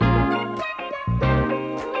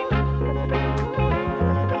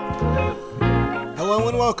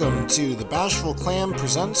welcome to The Bashful Clam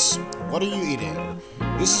presents What Are You Eating?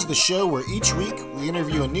 This is the show where each week we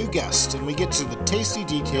interview a new guest and we get to the tasty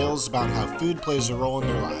details about how food plays a role in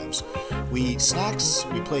their lives. We eat snacks,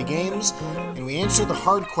 we play games, and we answer the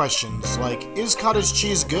hard questions like, is cottage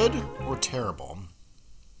cheese good or terrible?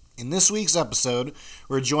 In this week's episode,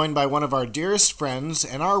 we're joined by one of our dearest friends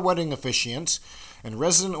and our wedding officiant and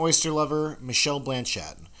resident oyster lover, Michelle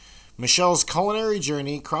Blanchet. Michelle's culinary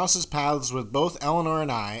journey crosses paths with both Eleanor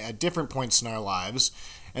and I at different points in our lives,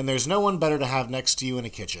 and there's no one better to have next to you in a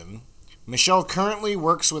kitchen. Michelle currently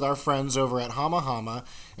works with our friends over at Hama Hama,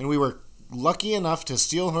 and we were lucky enough to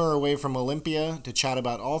steal her away from Olympia to chat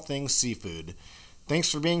about all things seafood. Thanks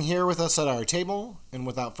for being here with us at our table, and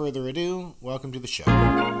without further ado, welcome to the show.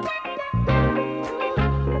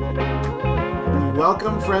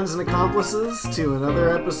 Welcome, friends and accomplices, to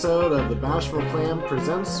another episode of The Bashful Clam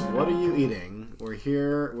presents What Are You Eating? We're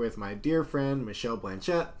here with my dear friend, Michelle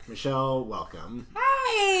Blanchet. Michelle, welcome.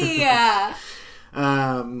 Hi!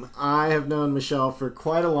 I have known Michelle for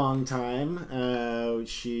quite a long time.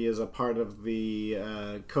 She is a part of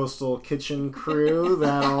the Coastal Kitchen crew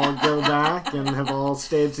that all go back and have all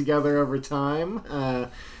stayed together over time.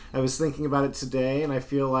 I was thinking about it today, and I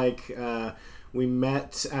feel like we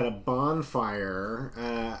met at a bonfire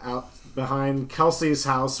out behind Kelsey's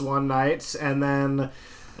house one night, and then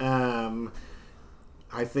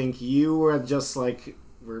I think you were just like,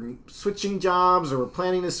 we're switching jobs, or we're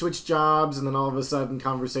planning to switch jobs, and then all of a sudden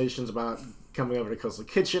conversations about coming over to Coastal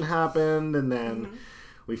Kitchen happened, and then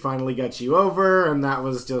we finally got you over, and that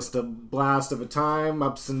was just a blast of a time,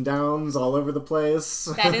 ups and downs all over the place.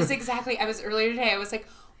 That is exactly, earlier today, I was like,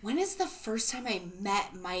 when is the first time I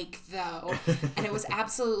met Mike, though? And it was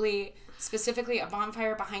absolutely, specifically a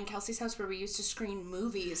bonfire behind Kelsey's house where we used to screen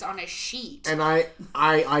movies on a sheet. And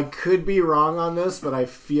I could be wrong on this, but I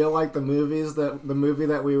feel like the movie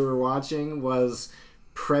that we were watching was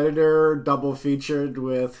Predator double featured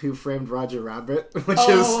with Who Framed Roger Rabbit, which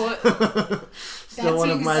is still one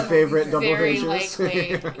of my favorite double features.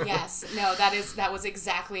 Very likely, yes. No, that was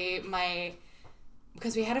exactly my...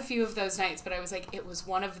 Because we had a few of those nights, but I was like, it was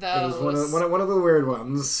one of those. It was one of the weird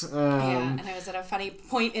ones. Yeah, and I was at a funny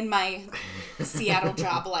point in my Seattle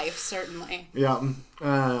job life, certainly. Yeah.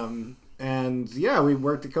 And yeah, we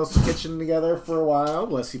worked at Coastal Kitchen together for a while.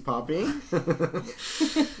 Bless you, Poppy.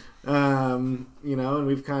 And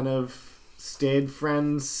we've kind of stayed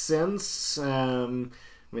friends since.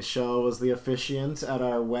 Michelle was the officiant at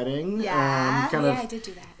our wedding. Yeah. I did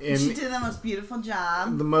do that. She did the most beautiful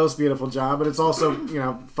job. The most beautiful job, but it's also,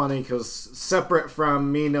 funny because separate from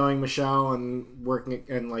me knowing Michelle and working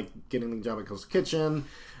and getting the job at Coastal Kitchen,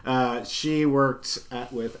 she worked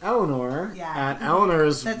with Eleanor at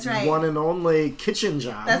Eleanor's one and only kitchen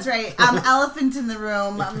job. That's right. Elephant in the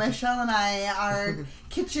room. Michelle and I, our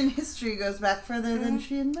kitchen history goes back further than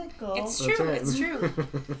she and Michael. It's true. Right. It's true.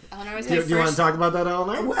 Eleanor was do you want to talk about that,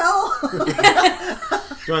 Eleanor? Well, do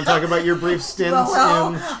you want to talk about your brief stints?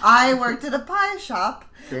 I worked at a pie shop.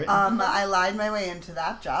 Great. I lied my way into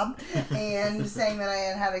that job, and saying that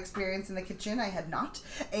I had experience in the kitchen, I had not.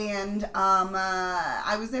 And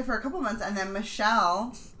I was there for a couple months, and then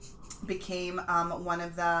Michelle became one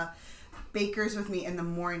of the bakers with me in the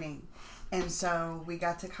morning. And so we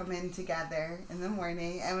got to come in together in the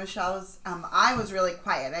morning, and Michelle was, I was really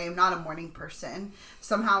quiet. I am not a morning person.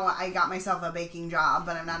 Somehow I got myself a baking job,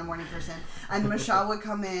 but I'm not a morning person. And Michelle would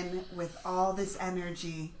come in with all this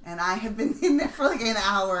energy, and I had been in there for like an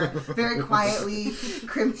hour, very quietly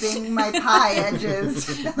crimping my pie edges.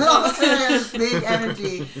 And then all of a sudden I had this big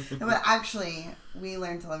energy. But actually, we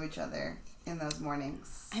learned to love each other in those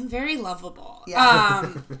mornings. I'm very lovable.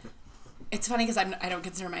 Yeah. It's funny because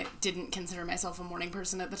didn't consider myself a morning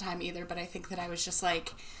person at the time either, but I think that I was just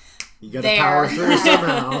like, you gotta power through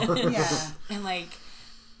somehow. Yeah.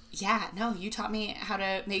 And you taught me how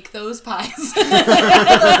to make those pies.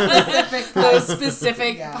 those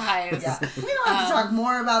specific pies. Yeah. We don't have to talk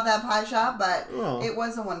more about that pie shop, but it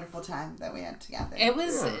was a wonderful time that we had together. It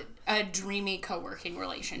was a dreamy co-working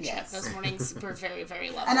relationship. Yes. Those mornings were very, very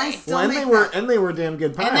lovely. And I still they were damn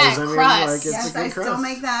good pies. And that crust. Yes, I still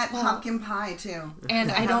make that pumpkin pie too.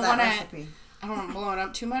 And I don't want to blow it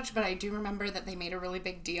up too much, but I do remember that they made a really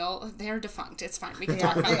big deal. They're defunct. It's fine. We can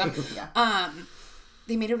talk about them. Yeah.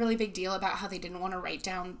 they made a really big deal about how they didn't want to write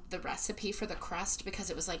down the recipe for the crust because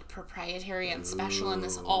it was like proprietary and special and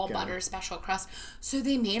this all butter special crust. So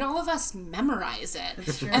they made all of us memorize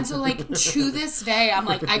it. And so like to this day, I'm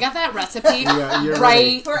like, I got that recipe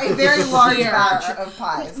right for a very large batch of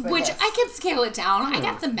pies. Which I can scale it down. I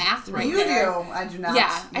got the math right you there. You do. I do not.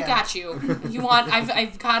 Yeah, I got you. You want, I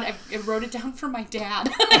wrote it down for my dad.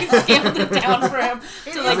 I scaled it down for him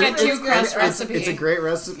to like a 2-crust recipe. It's a great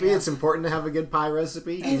recipe. Yeah. It's important to have a good pie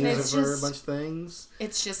recipe. You can use it for a bunch of things.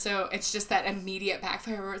 It's just that immediate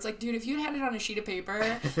backfire where it's like, dude, if you'd had it on a sheet of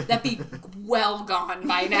paper, that'd be well gone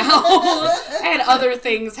by now. I had other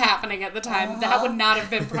things happening at the time. That would not have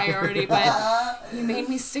been priority, but you made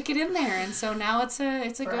me stick it in there, and so now it's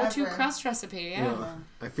a go-to crust recipe. Yeah.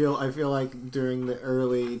 I feel like during the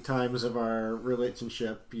early times of our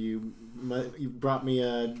relationship, you brought me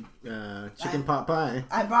a chicken pot pie.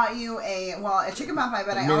 I brought you a chicken pot pie,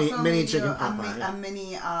 but I also made you a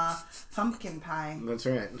mini pumpkin pie. That's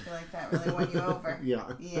right. I feel like that really won you over.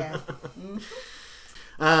 Yeah. Yeah.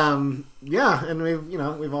 Yeah, and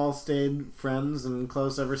we've all stayed friends and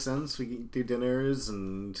close ever since. We do dinners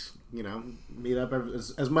and meet up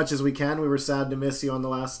as much as we can. We were sad to miss you on the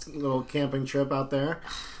last little camping trip out there,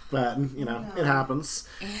 but it happens.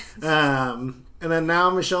 And then now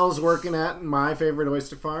Michelle's working at my favorite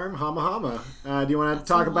oyster farm, Hama Hama. Do you want to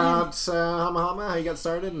talk about Hama Hama, how you got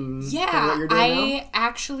started, and what you're doing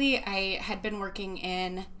now? I had been working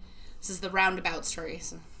in, this is the roundabout story,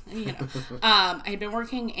 so, I had been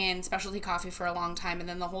working in specialty coffee for a long time, and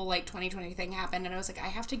then the whole 2020 thing happened, and I was like, I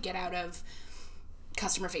have to get out of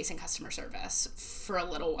customer-facing customer service for a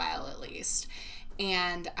little while at least.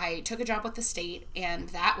 And I took a job with the state, and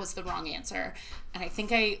that was the wrong answer. And I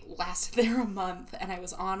think I lasted there a month, and I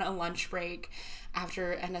was on a lunch break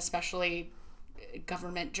after an especially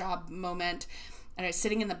government job moment. And I was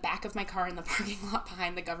sitting in the back of my car in the parking lot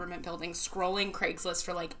behind the government building, scrolling Craigslist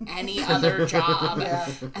for any other job. Yeah.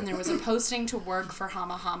 And there was a posting to work for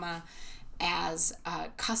Hama Hama as a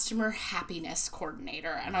customer happiness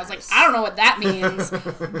coordinator. And I was like, I don't know what that means,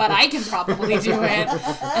 but I can probably do it.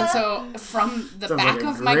 And so from the back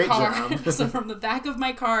of my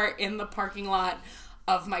car in the parking lot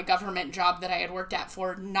of my government job that I had worked at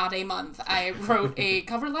for not a month, I wrote a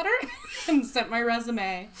cover letter and sent my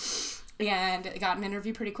resume and got an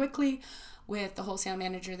interview pretty quickly with the wholesale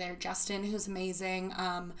manager there, Justin, who's amazing.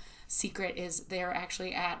 Secret is they're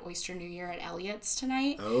actually at Oyster New Year at Elliott's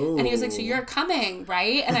tonight. Oh. And he was like, so you're coming,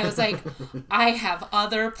 right? And I was like, I have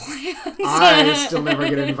other plans. I still never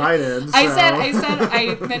get invited. So. I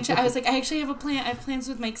was like, I actually have a plan. I have plans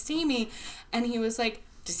with Mike Steamy. And he was like,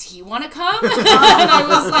 does he want to come? And I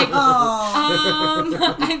was like,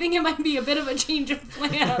 I think it might be a bit of a change of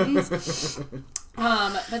plans.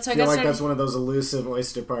 But so I guess that's one of those elusive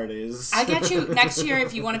oyster parties. I get you next year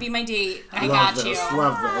if you want to be my date. I got you.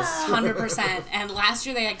 Love this. 100%. And last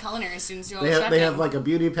year they had culinary students do all the chefing. They have a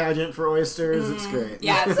beauty pageant for oysters. Mm-hmm. It's great.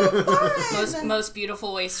 Yeah, it's so most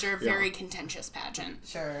beautiful oyster, very contentious pageant.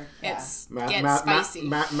 Sure. Yeah. Gets spicy.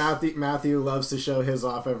 Matthew loves to show his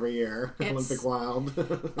off every year. Olympic Wild.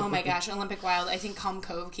 Oh my gosh, Olympic Wild. I think Calm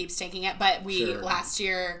Cove keeps taking it, but last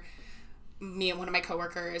year, me and one of my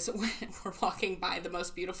coworkers were walking by the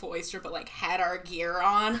most beautiful oyster, but had our gear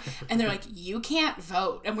on, and they're like, "You can't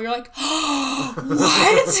vote," and we were like, "Oh,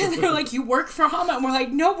 what?" And they're like, "You work for Hama," and we're like,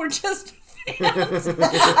 "No, we're just fans." They were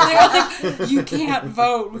like, "You can't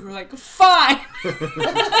vote." We were like, "Fine."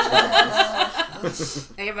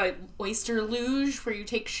 They have an oyster luge where you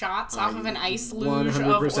take shots off of an ice luge of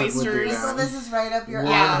oysters. So this is right up your alley.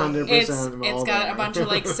 Yeah, it's got a bunch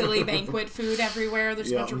of silly banquet food everywhere.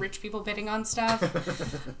 There's a bunch of rich people bidding on stuff.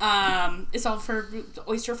 It's all for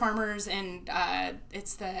oyster farmers, and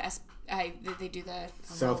it's they do the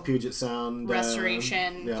South Puget Sound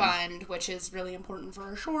Restoration Fund, which is really important for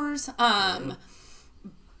our shores.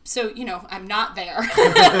 So I'm not there.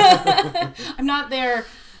 I'm not there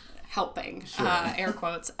helping, air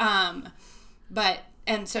quotes. And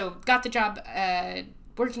so got the job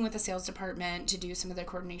working with the sales department to do some of the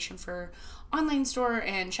coordination for online store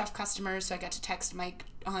and chef customers. So I got to text Mike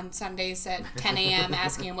on Sundays at 10 a.m.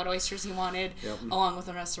 asking him what oysters he wanted, along with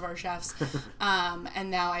the rest of our chefs. And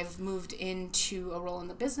now I've moved into a role in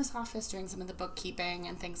the business office, doing some of the bookkeeping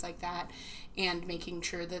and things like that, and making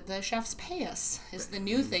sure that the chefs pay us is the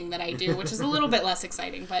new thing that I do, which is a little bit less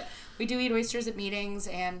exciting. But we do eat oysters at meetings,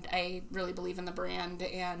 and I really believe in the brand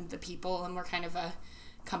and the people, and we're kind of a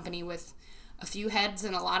company with a few heads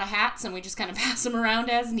and a lot of hats, and we just kind of pass them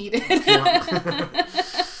around as needed.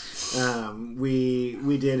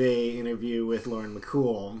 We did a interview with Lauren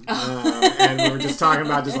McCool, and we were just talking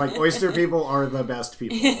about just like oyster people are the best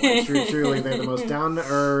people. Like, truly, they're the most down to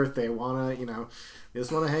earth. They want to, they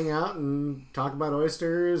just want to hang out and talk about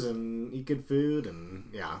oysters and eat good food, and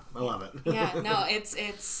yeah, I love it. Yeah, no, it's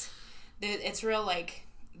real, like,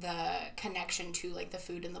 the connection to, like, the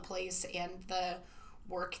food in the place and the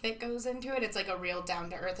work that goes into it. It's like a real down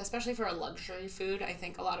to earth, especially for a luxury food. I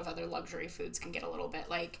think a lot of other luxury foods can get a little bit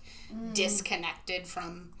like disconnected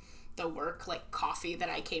from the work, like coffee that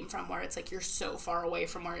I came from, where it's like you're so far away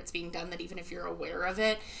from where it's being done that even if you're aware of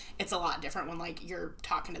it, it's a lot different when like you're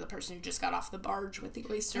talking to the person who just got off the barge with the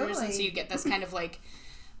oysters. Totally. And so you get this kind of like,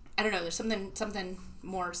 I don't know, there's something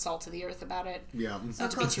more salt to the earth about it. Yeah.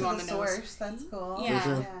 Not to be too on the source. nose. That's cool. Yeah.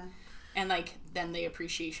 Sure. Yeah. And, like, then the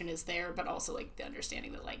appreciation is there, but also, like, the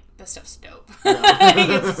understanding that, like, this stuff's dope. Yeah.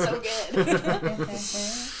 It's so good.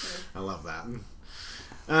 I love that.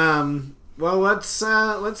 Well, let's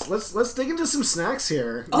dig into some snacks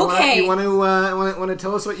here. Okay. You want to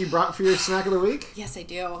tell us what you brought for your snack of the week? Yes, I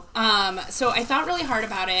do. So I thought really hard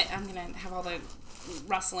about it. I'm gonna have all the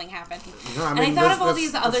rustling happen. No, I thought of all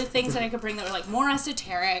these other things that I could bring that were, like, more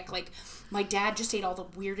esoteric, like. My dad just ate all the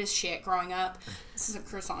weirdest shit growing up. This is a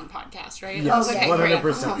croissant podcast, right? Yes, okay,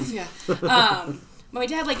 100%. Great. Yeah. My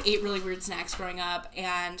dad, like, ate really weird snacks growing up,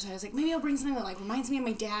 and so I was like, maybe I'll bring something that, like, reminds me of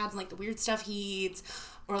my dad and, like, the weird stuff he eats,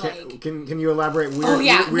 or, like... Can you elaborate weird, oh,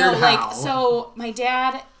 yeah. weird no, how? Like, so my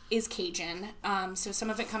dad is Cajun, so some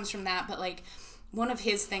of it comes from that, but, like... One of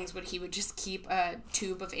his things he would just keep a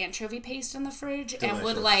tube of anchovy paste in the fridge. Delicious. And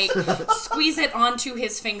would, like, squeeze it onto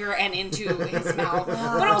his finger and into his mouth.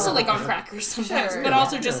 But also, like, on crackers sometimes. Sure, but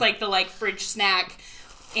also just, like, the, like, fridge snack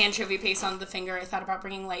anchovy paste on the finger. I thought about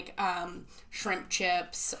bringing, like, shrimp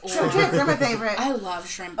chips. Shrimp chips are my favorite. I love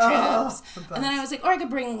shrimp chips. And then I was like, or I could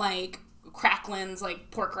bring, like, cracklins,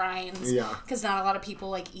 like, pork rinds. Yeah. Because not a lot of people,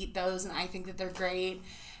 like, eat those, and I think that they're great.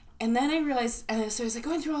 And then I realized, so I was like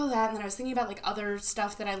going through all that, and then I was thinking about like other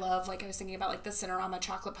stuff that I love. Like I was thinking about like the Cinerama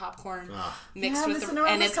chocolate popcorn mixed with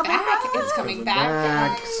and it's back. It's coming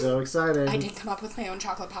back. So excited! I did come up with my own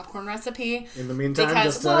chocolate popcorn recipe. In the meantime,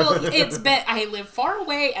 because I live far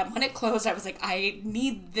away, and when it closed, I was like, I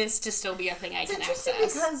need this to still be a thing I can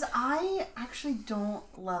access. Because I actually don't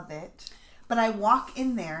love it. But I walk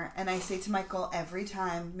in there and I say to Michael every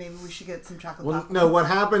time, maybe we should get some chocolate popcorn. No, what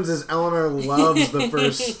happens is Eleanor loves the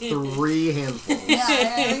first 3 handfuls.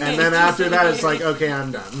 And then after that, it's like, okay,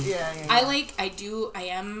 I'm done. Yeah. I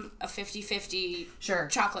am a 50-50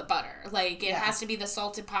 chocolate butter. Like, it has to be the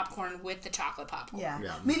salted popcorn with the chocolate popcorn.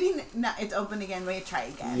 Yeah. Maybe it's open again. Maybe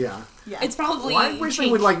try again. Yeah. It's probably I wish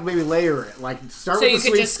we would, like, maybe layer it. Like, start with the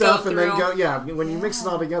sweet stuff and then go, when you mix it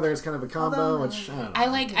all together, it's kind of a combo, which, I don't know. I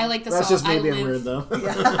like the That's salt. just me being weird, though.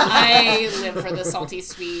 I live for the salty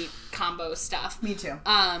sweet combo stuff. Me too.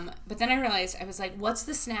 But then I realized, I was like, what's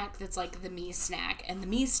the snack that's like the me snack? And the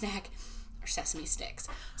me snack are sesame sticks.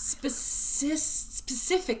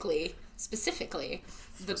 Specifically,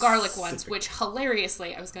 the garlic ones, which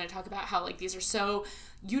hilariously, I was going to talk about how like these are so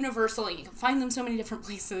universal and you can find them so many different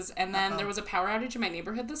places. And then there was a power outage in my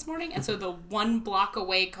neighborhood this morning, and so the 1 block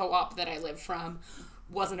away co-op that I live from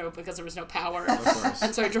wasn't open because there was no power.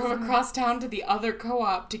 And so I drove across town to the other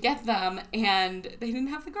co-op to get them, and they didn't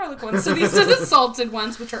have the garlic ones. So these are the salted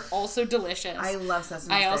ones, which are also delicious. I love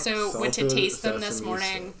sesame sticks. I also salted went to taste them this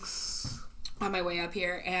morning sticks. on my way up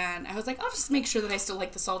here, and I was like, I'll just make sure that I still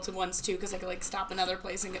like the salted ones too, because I could like stop another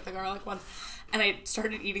place and get the garlic ones. And I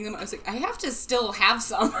started eating them. I was like, I have to still have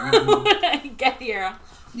some when I get here.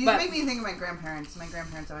 You make me think of my grandparents. My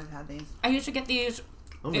grandparents always had these. I used to get these. I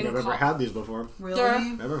don't think I've ever had these before.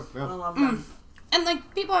 Really? Never. Yeah. I love them. And,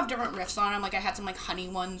 like, people have different riffs on them. Like, I had some, like, honey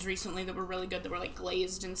ones recently that were really good, that were, like,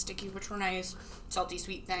 glazed and sticky, which were nice. Salty,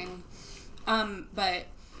 sweet thing. But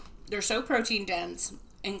they're so protein dense.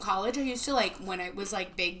 In college, I used to, like, when it was,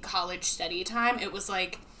 like, big college study time, it was,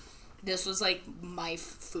 like, this was, like, my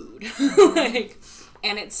food. Like,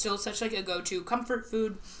 and it's still such, like, a go-to comfort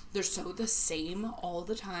food. They're so the same all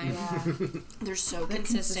the time. Yeah. They're so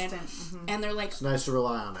consistent. Mm-hmm. And they're, like... It's nice to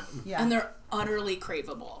rely on it. Yeah. And they're utterly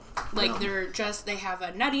craveable. Like, they're just... They have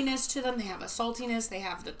a nuttiness to them. They have a saltiness. They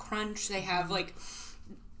have the crunch. They have, like...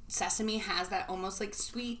 Sesame has that almost, like,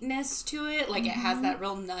 sweetness to it. Like, it has that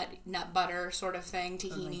real nut butter sort of thing,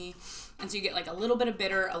 tahini. And so you get, like, a little bit of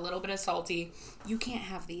bitter, a little bit of salty. You can't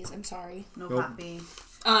have these. I'm sorry. No coffee.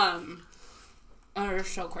 They're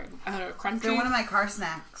so crunchy. They're one of my car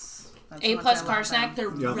snacks. That's A+ car snack. They're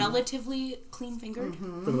relatively clean fingered. For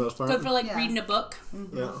the most part. Good for like reading a book.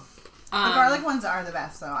 Mm-hmm. Yeah. The garlic ones are the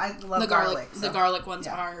best, though. I love garlic. The garlic ones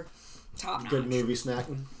are top notch. Good movie snack.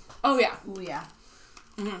 Oh yeah. Oh yeah.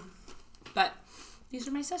 Mm-hmm. But these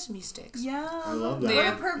are my sesame sticks. Yeah, I love that. What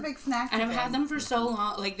a perfect snack. And I've had them for so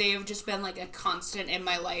long. Like, they have just been, like, a constant in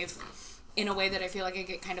my life in a way that I feel like I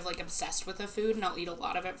get kind of, like, obsessed with the food, and I'll eat a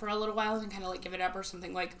lot of it for a little while and kind of, like, give it up, or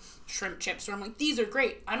something like shrimp chips, where I'm like, these are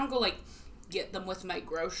great. I don't go, like, get them with my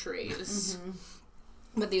groceries.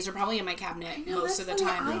 But these are probably in my cabinet most of the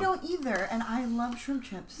time. I don't either, and I love shrimp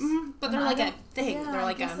chips. But they're like a thing. Yeah, they're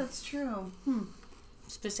like I guess that's true.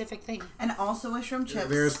 specific thing. And also with shrimp chips.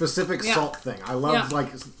 They're a specific salt thing. I love, Yeah. like,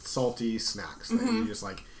 salty snacks. That you just,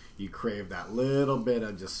 like, you crave that little bit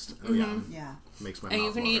of just, Yeah. makes my And you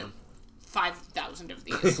mouth can water. eat 5,000 of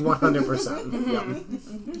these.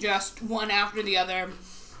 100%. Yep. Just one after the other.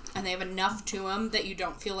 And they have enough to them that you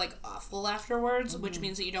don't feel, like, awful afterwards, which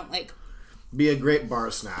means that you don't, like... Be a great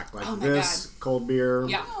bar snack. Like Oh my this, God. cold beer.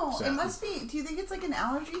 Yeah. Oh, set. it must be. Do you think it's like an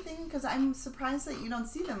allergy thing? Because I'm surprised that you don't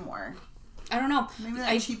see them more. I don't know. Maybe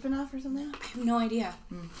they're cheap enough or something? I have no idea.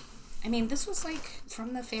 I mean, this was like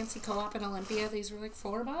from the fancy co-op in Olympia. These were like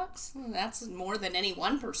 $4. That's more than any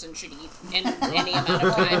one person should eat in any amount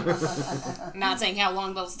of time. I'm not saying how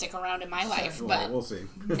long they'll stick around in my life, Well, but we'll see.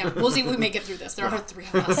 yeah, we'll see if we make it through this. There are 3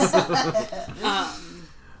 of us.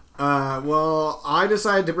 Well, I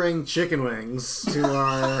decided to bring chicken wings to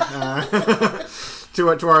our to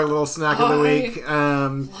our little snack of the week.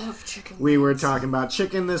 Love chicken. We were talking about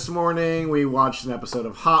chicken this morning. We watched an episode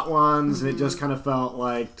of Hot Ones, and it just kind of felt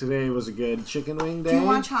like today was a good chicken wing day. Do you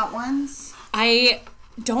watch Hot Ones? I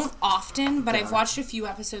don't often, but I've watched a few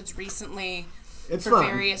episodes recently It's for fun.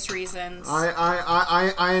 various reasons.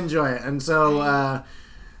 I enjoy it, and so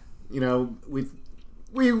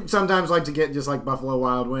we sometimes like to get just like Buffalo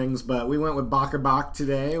Wild Wings, but we went with Bacher Bach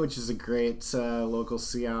today, which is a great local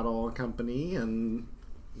Seattle company, and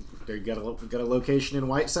they got a location in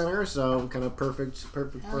White Center, so kind of perfect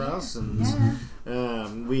for us.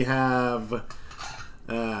 And we have,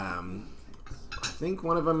 I think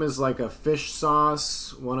one of them is like a fish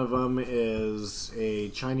sauce, one of them is a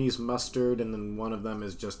Chinese mustard, and then one of them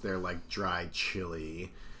is just their like dried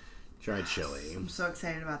chili. I'm so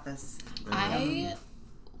excited about this. I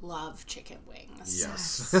love chicken wings.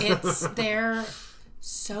 Yes. They're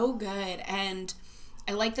so good, and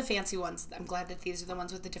I like the fancy ones. I'm glad that these are the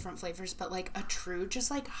ones with the different flavors, but like a true just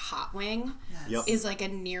like hot wing Yep. is like a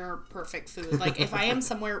near perfect food. Like if I am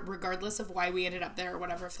somewhere, regardless of why we ended up there or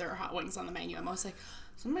whatever, if there are hot wings on the menu, I'm always like,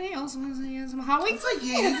 somebody else wants to get some hot wings. It's like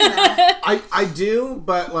you do that. I do,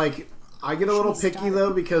 but like I get a little picky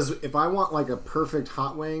though, because if I want like a perfect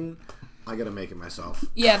hot wing, I gotta make it myself.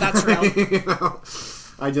 Yeah, that's real. You know?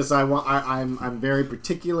 I'm very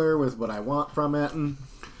particular with what I want from it.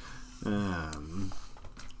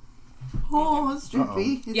 Oh, it's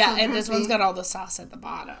drippy. It's Yeah, so and this drippy. one's got all the sauce at the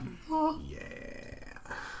bottom. Yeah.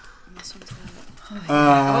 And this one's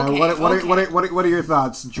got What are your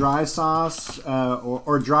thoughts? Dry sauce,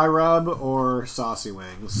 or dry rub, or saucy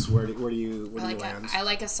wings? Where do you land? I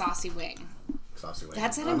like a saucy wing. Saucy wings.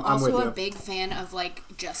 That said, I'm I'm also with a you. big fan of like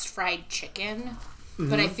just fried chicken,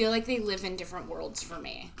 but I feel like they live in different worlds for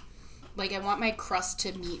me. Like I want my crust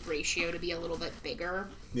to meat ratio to be a little bit bigger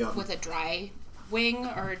with a dry wing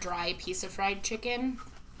or a dry piece of fried chicken.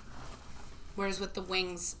 Whereas with the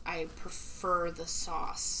wings, I prefer the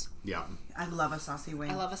sauce. Yeah. I love a saucy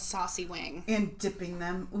wing. I love a saucy wing. And dipping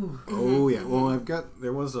them. Ooh. Oh yeah. Well,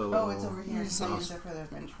 there was a little. Oh, it's over here. So use it for the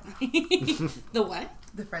French fries. The what?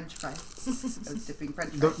 The French fries. I was dipping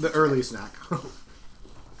French The, fries. the early snack.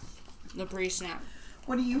 The pre-snap.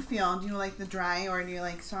 What do you feel? Do you like the dry or do you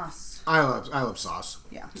like sauce? I love sauce.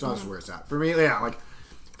 Yeah. Sauce is where it's at. For me, yeah, like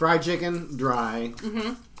fried chicken, dry.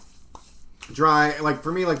 Dry, like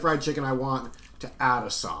for me, like fried chicken, I want to add a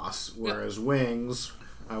sauce, whereas wings,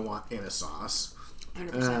 I want in a sauce.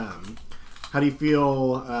 100%. How do you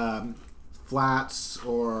feel flats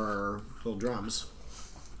or little drums?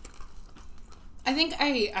 I think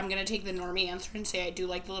I'm going to take the normie answer and say I do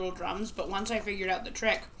like the little drums, but once I figured out the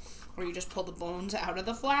trick where you just pull the bones out of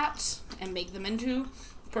the flats and make them into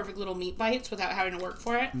perfect little meat bites without having to work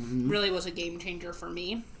for it, really was a game changer for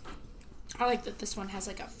me. I like that this one has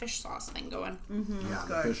like a fish sauce thing going. Yeah,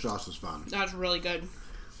 the fish sauce is fun. That's really good.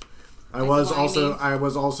 I was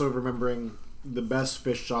also remembering the best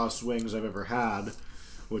fish sauce wings I've ever had,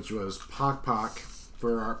 which was Pok Pok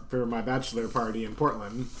for my bachelor party in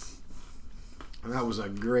Portland. And that was a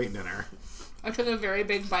great dinner. I took a very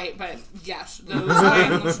big bite, but yes,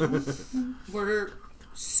 those wings were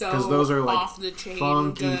so Those are like off the chain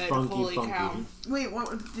funky, good. funky, Holy funky. cow. Wait, what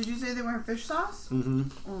did you say they were fish sauce? Mm-hmm.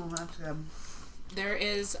 Oh, that's good. There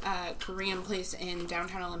is a Korean place in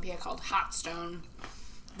downtown Olympia called Hot Stone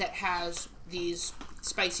that has these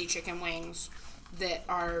spicy chicken wings that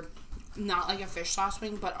are not like a fish sauce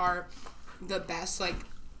wing, but are the best, like,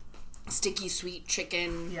 sticky sweet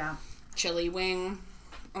chicken chili wing.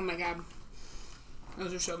 Oh my god.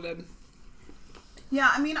 Those are so good. Yeah,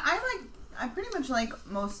 I mean, I pretty much like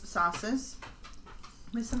most sauces.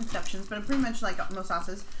 With some exceptions, but I pretty much like most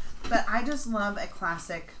sauces. But I just love a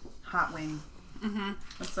classic hot wing. Mm-hmm.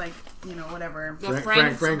 It's like, you know, whatever. The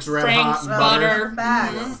Frank's Red Frank's Hot butter.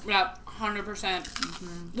 Bags. Mm-hmm. Yep, 100%.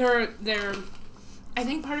 Mm-hmm. They're. I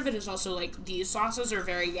think part of it is also like these sauces are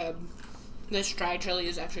very good. This dry chili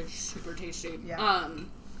is actually super tasty. Yeah.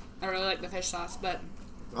 I really like the fish sauce, but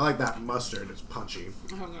I like that mustard. It's punchy.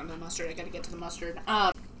 Hold on to the mustard. I gotta get to the mustard.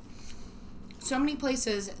 So many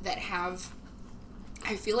places that have.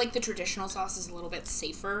 I feel like the traditional sauce is a little bit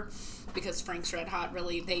safer because Frank's Red Hot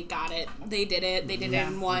really, they got it. They did it. They did it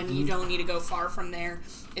in one. Mm-hmm. You don't need to go far from there.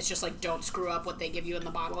 It's just like, don't screw up what they give you in the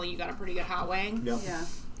bottle. You got a pretty good hot wing. Yep. Yeah.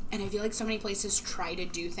 And I feel like so many places try to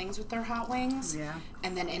do things with their hot wings. Yeah.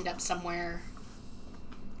 And then end up somewhere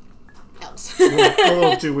else. A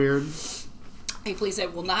little too weird. A place I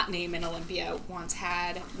will not name in Olympia once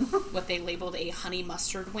had what they labeled a honey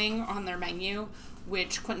mustard wing on their menu,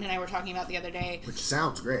 which Quentin and I were talking about the other day. Which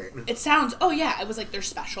sounds great. It sounds, oh yeah, it was like their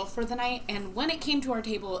special for the night. And when it came to our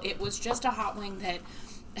table, it was just a hot wing that,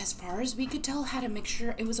 as far as we could tell, had a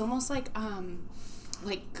mixture. It was almost like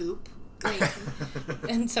goop. Like,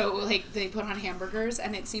 and so, like, they put on hamburgers,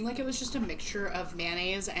 and it seemed like it was just a mixture of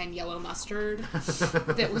mayonnaise and yellow mustard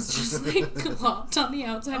that was just, like, glopped on the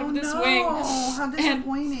outside of this wing. Oh, how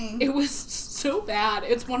disappointing. And it was so bad.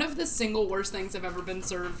 It's one of the single worst things I've ever been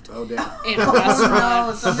served Oh, damn. in a restaurant.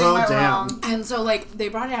 No, something went wrong. And so, like, they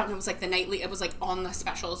brought it out, and it was, like, the nightly, it was, like, on the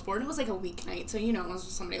specials board, and it was, like, a weeknight, so, you know, it was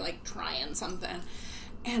just somebody, like, trying something.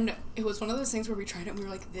 And it was one of those things where we tried it, and we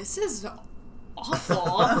were like, this is awful.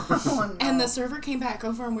 Oh, no. And the server came back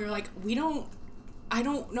over and we were like, I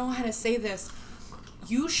don't know how to say this.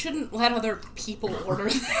 You shouldn't let other people order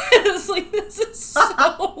this. Like, this is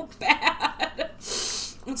so bad.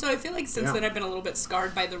 And so I feel like since then I've been a little bit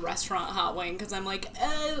scarred by the restaurant hot wing because I'm like,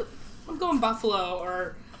 I'm going Buffalo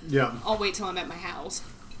or I'll wait till I'm at my house.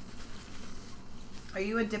 Are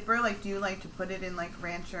you a dipper? Like, do you like to put it in, like,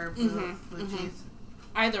 ranch or blue cheese?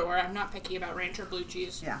 Either or. I'm not picky about ranch or blue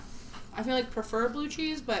cheese. Yeah. I feel like prefer blue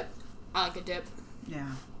cheese, but I like a dip.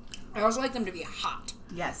 Yeah. I also like them to be hot.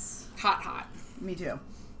 Yes. Hot. Me too.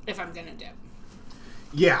 If I'm gonna dip.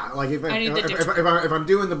 Yeah, like if I'm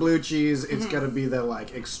doing the blue cheese, it's Mm-hmm. gotta be the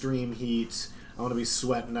like extreme heat. I want to be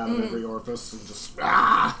sweating out of every orifice and just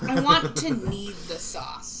I want to need the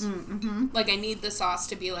sauce. Mm-hmm. Like I need the sauce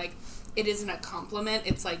to be like. It isn't a compliment.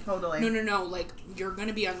 It's like, totally. No. Like, you're going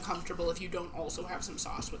to be uncomfortable if you don't also have some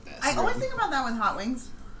sauce with this. I always think about that with hot wings,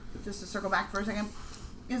 just to circle back for a second,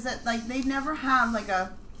 is that, like, they never have, like,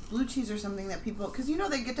 a blue cheese or something that people, because, you know,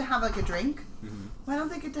 they get to have, like, a drink. Mm-hmm. Why don't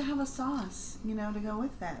they get to have a sauce, you know, to go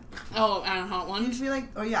with that? Oh, and hot ones? Usually, like,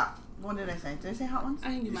 oh, yeah. What did I say? Did I say hot ones? I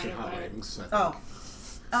think you might have hot it. wings. Oh.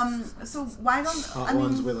 So why don't... Hot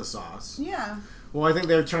ones with a sauce. Yeah. Well, I think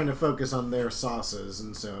they're trying to focus on their sauces,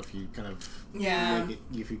 and so if you kind of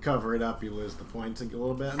if you cover it up, you lose the point a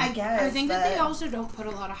little bit. I guess. I think that they also don't put a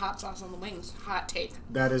lot of hot sauce on the wings. Hot take.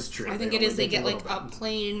 That is true. I think it is. They get like a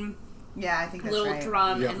plain I think that's little right.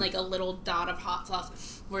 drum and like a little dot of hot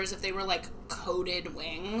sauce. Whereas if they were like coated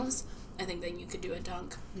wings, I think then you could do a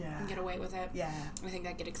dunk and get away with it. Yeah. I think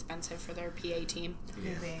that'd get expensive for their PA team.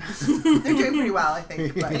 Maybe. They're doing pretty well, I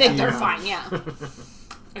think. But. I think they're fine, yeah.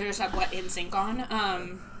 I just have what NSYNC on.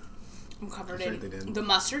 I'm covered in. The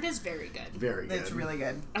mustard is very good. Very good. It's really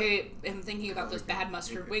good. I am thinking about those bad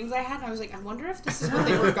mustard wings I had, and I was like, I wonder if this is what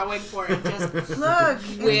they were going for, and just look,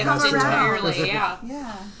 whiffed entirely. Yeah.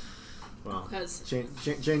 Yeah. Well,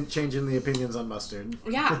 changing the opinions on mustard.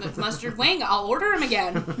 Yeah, the mustard wing. I'll order them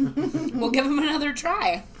again. We'll give them another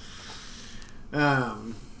try.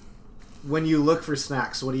 When you look for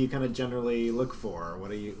snacks, what do you kind of generally look for?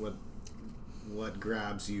 What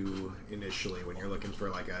grabs you initially when you're looking for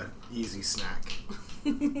like a easy snack?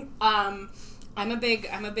 I'm a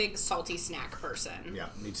big salty snack person. Yeah,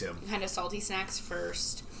 me too. Kind of salty snacks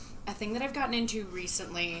first. A thing that I've gotten into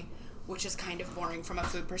recently, which is kind of boring from a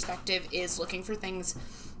food perspective, is looking for things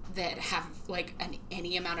that have like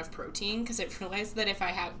any amount of protein, because I've realized that if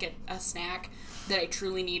I get a snack that I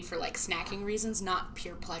truly need for like snacking reasons, not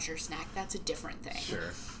pure pleasure snack, that's a different thing.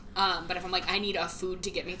 Sure. But if I'm like, I need a food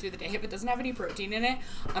to get me through the day, if it doesn't have any protein in it,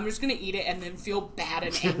 I'm just going to eat it and then feel bad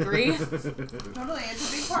and angry. Totally. It's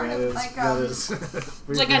a big part of, like, it's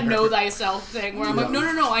like a know thyself thing, where I'm like,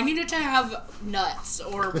 no, I need it to have nuts,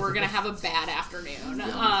 or we're going to have a bad afternoon.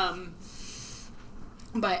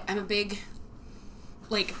 But I'm a big,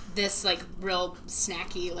 like, this, like, real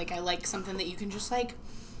snacky, like, I like something that you can just, like,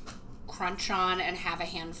 crunch on and have a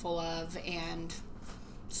handful of, and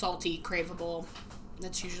salty, craveable.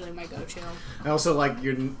 That's usually my go-to. I also like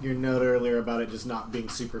your note earlier about it just not being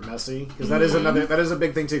super messy, because that is a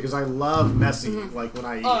big thing too. Because I love messy, like when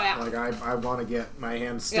I eat, like I want to get my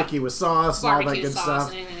hands sticky with sauce and all that good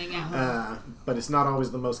stuff. And anything, but it's not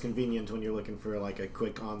always the most convenient when you're looking for like a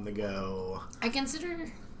quick on the go. I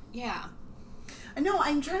consider, No,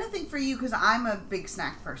 I'm trying to think for you because I'm a big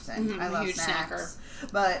snack person. I love snacks.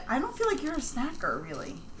 But I don't feel like you're a snacker,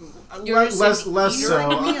 really. Less so.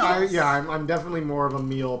 I'm definitely more of a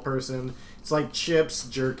meal person. It's like chips,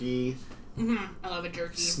 jerky. I love a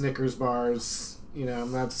jerky. Snickers bars.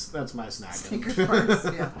 That's my snack. Snickers bars,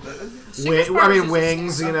 yeah.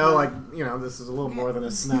 Wings. This is a little more than a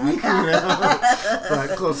snack.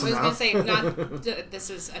 But close enough. I was gonna say, this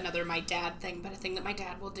is another my dad thing, but a thing that my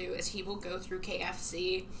dad will do is he will go through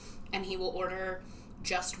KFC and he will order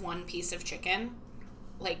just one piece of chicken.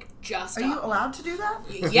 Are you allowed to do that?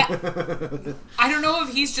 Yeah. I don't know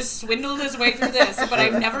if he's just swindled his way through this, but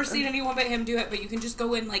I've never seen anyone but him do it. But you can just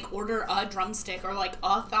go in, order a drumstick or,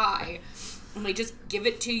 a thigh, and they just give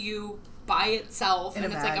it to you by itself, and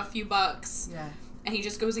it's, a few bucks. Yeah. And he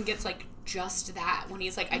just goes and gets, just that when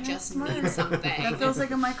he's I just need something. That feels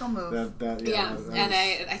like a Michael move. And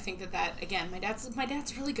I think that again, my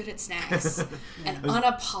dad's really good at snacks and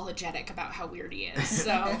unapologetic about how weird he is.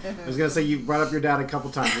 So I was gonna say, you brought up your dad a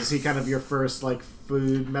couple times. Is he kind of your first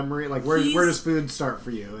food memory? Where does food start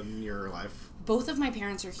for you in your life? Both of my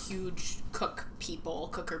parents are huge cooker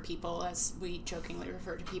people, as we jokingly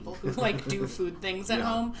refer to people who do food things at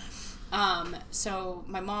home. So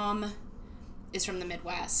my mom is from the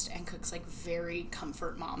Midwest and cooks very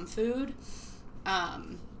comfort mom food,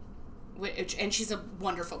 and she's a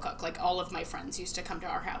wonderful cook. All of my friends used to come to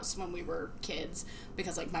our house when we were kids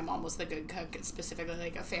because my mom was the good cook.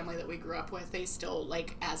 Specifically a family that we grew up with, they still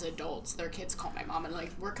as adults their kids call my mom and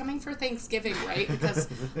we're coming for Thanksgiving, right? Because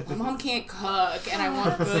my mom can't cook and I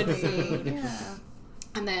want good food. Yeah.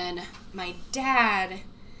 And then my dad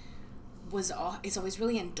is always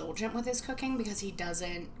really indulgent with his cooking because he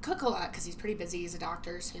doesn't cook a lot because he's pretty busy. He's a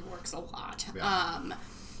doctor, so he works a lot. Yeah.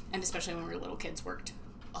 And especially when we were little kids, worked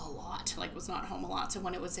a lot. Was not home a lot. So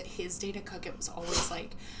when it was his day to cook, it was always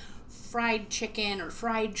fried chicken or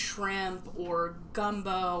fried shrimp or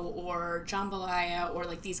gumbo or jambalaya or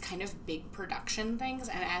these kind of big production things.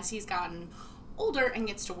 And as he's gotten older and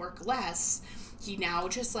gets to work less, he now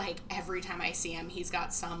just every time I see him, he's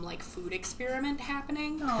got some food experiment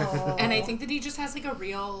happening. Aww. And I think that he just has a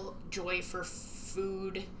real joy for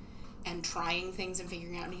food and trying things and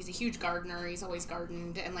figuring out. And he's a huge gardener. He's always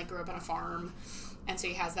gardened and grew up on a farm. And so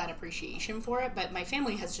he has that appreciation for it. But my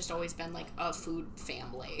family has just always been a food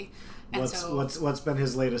family. And what's been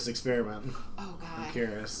his latest experiment? Oh God. I'm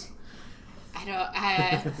curious. I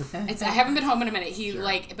haven't been home in a minute.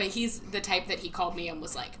 But he's the type that he called me and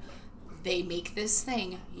was they make this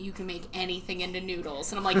thing, you can make anything into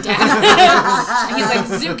noodles. And I'm Dad.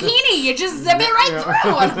 He's zucchini, you just zip it right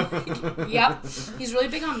through. And I'm yep. He's really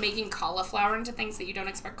big on making cauliflower into things that you don't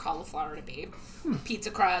expect cauliflower to be.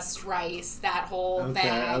 Pizza crust, rice, that whole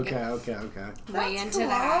bag. Okay. Way into cool.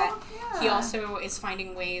 That. Yeah. He also is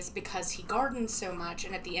finding ways, because he gardens so much,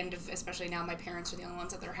 and at the end of, especially now my parents are the only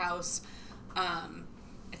ones at their house,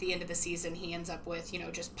 at the end of the season, he ends up with,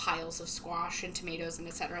 just piles of squash and tomatoes and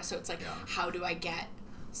etc. So it's how do I get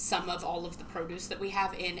some of all of the produce that we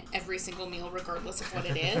have in every single meal, regardless of what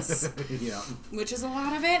it is? Yeah. Which is a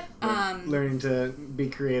lot of it. Learning to be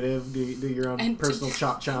creative, do your own personal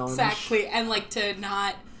chop challenge. Exactly. And to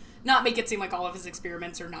not make it seem like all of his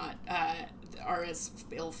experiments are not are as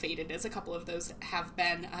ill-fated as a couple of those have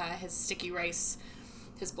been. His sticky rice,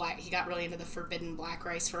 he got really into the forbidden black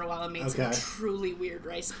rice for a while and made some truly weird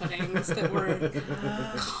rice puddings that were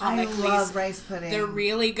comically. I love rice pudding. They're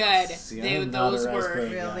really good. See, those were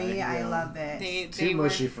really. Guy, I love it. Too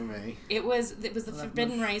mushy for me. It was the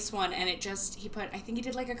forbidden rice one, and it just I think he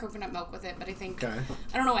did a coconut milk with it, but I think I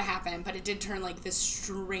don't know what happened, but it did turn this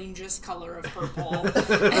strangest color of purple,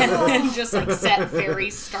 and then just set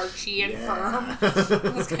very starchy and firm.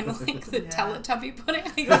 It was kind of the Teletubby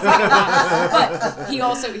pudding. But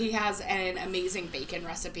he has an amazing bacon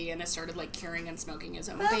recipe and has started curing and smoking his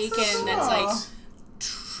own bacon. So cool. That's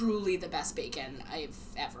truly the best bacon I've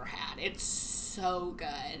ever had. It's so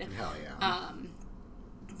good. Hell yeah.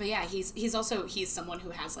 But yeah, he's someone who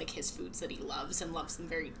has his foods that he loves and loves them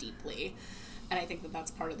very deeply. And I think that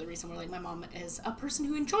that's part of the reason where my mom is a person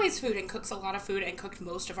who enjoys food and cooks a lot of food and cooked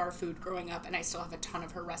most of our food growing up, and I still have a ton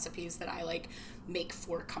of her recipes that I make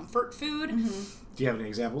for comfort food. Do you have any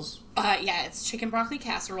examples? Yeah, it's chicken broccoli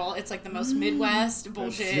casserole. It's like the most Midwest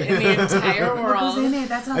bullshit in the entire world.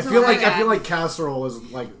 That sounds I feel like casserole is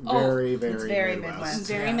like very, very, it's very Midwest.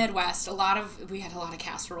 Very Midwest. We had a lot of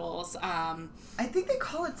casseroles. I think they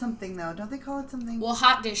call it something though. Don't they call it something? Well,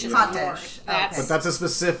 hot dish is hot more. dish. That's, But that's a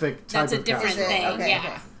specific type that's a of different casserole. thing. Okay,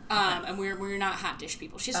 yeah. okay. And we're not hot dish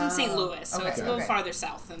people. She's from St. Louis, so it's a little farther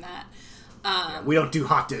south than that. We don't do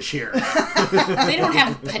hot dish here. They don't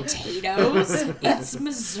have potatoes. It's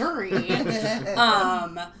Missouri.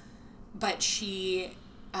 But she,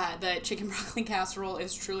 the chicken broccoli casserole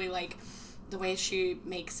is truly like the way she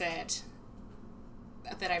makes it.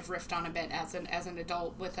 That I've riffed on a bit as an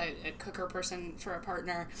adult with a cooker person for a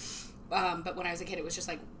partner. But when I was a kid, it was just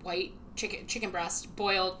like white chicken breast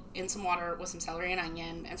boiled in some water with some celery and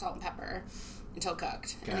onion and salt and pepper until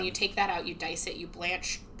cooked. Okay. And then you take that out, you dice it, you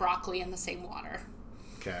blanch broccoli in the same water.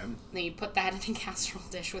 Okay. And then you put that in a casserole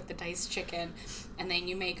dish with the diced chicken, and then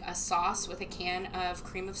you make a sauce with a can of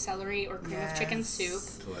cream of celery or cream of chicken soup,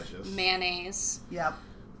 Delicious. mayonnaise, Yep.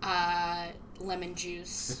 lemon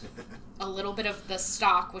juice, a little bit of the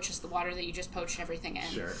stock, which is the water that you just poached everything in.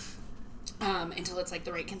 Sure. Until it's like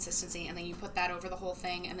the right consistency, and then you put that over the whole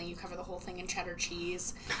thing, and then you cover the whole thing in cheddar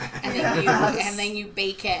cheese, and then you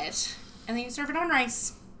bake it, and then you serve it on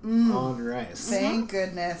rice. On rice. Thank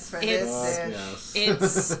goodness for this dish. Yes.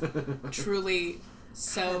 It's truly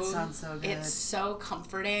so. That sounds so good. It's so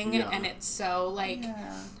comforting, Yeah. and it's so like.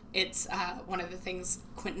 Yeah. It's one of the things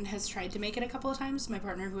Quentin has tried to make it a couple of times. My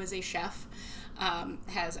partner, who is a chef,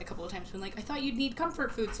 has a couple of times been like, I thought you'd need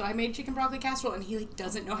comfort food, so I made chicken broccoli casserole, and he like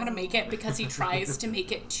doesn't know how to make it because he tries to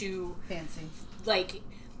make it too Fancy. like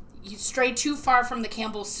you stray too far from the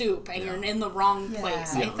Campbell's soup and you're in the wrong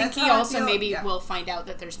place. Yeah. I think That's he how I also feel. maybe Yeah. will find out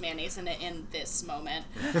that there's mayonnaise in it in this moment.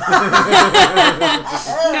 Because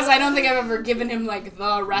I don't think I've ever given him like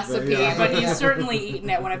the recipe, Yeah. but he's certainly eaten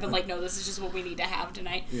it when I've been like, no, this is just what we need to have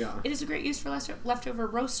tonight. Yeah. It is a great use for leftover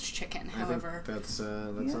roast chicken, I think however. that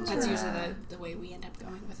sounds That's great. usually the way we end up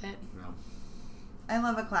going with it. No. I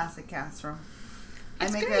love a classic casserole.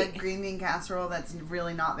 It's I make great. a green bean casserole that's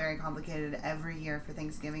really not very complicated every year for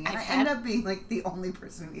Thanksgiving. And I've I end up being like the only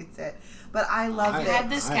person who eats it. But I love I've it. had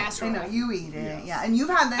this I casserole. I know, you eat it. Yes. Yeah. And you've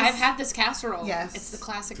had this. I've had this casserole. Yes. It's the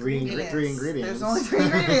classic Three green bean. It is. Three ingredients. There's only 3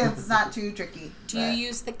 ingredients. It's not too tricky. Do you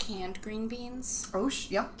use the canned green beans? Oh,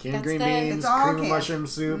 yep. Canned That's green the- beans, It's all cream of canned. mushroom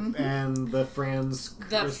soup, and the Franz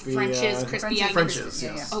The crispy... French's crispy onions. French's,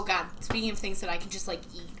 Yeah, yes. Oh god, speaking of things that I can just like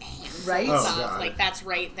eat handfuls Right? of, Oh, God. like that's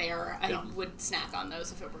right there. I Yeah. would snack on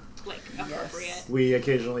those if it were like appropriate. We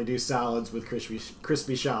occasionally do salads with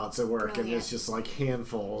crispy shallots at work, and Brilliant. it's just like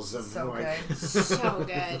handfuls of So like... good. So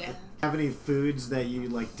good. Have any foods that you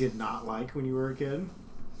like did not like when you were a kid?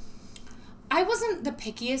 I wasn't the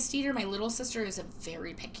pickiest eater. My little sister is a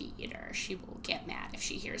very picky eater. She will get mad if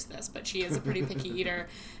she hears this, but she is a pretty picky eater.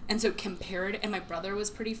 And so and my brother was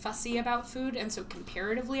pretty fussy about food, and so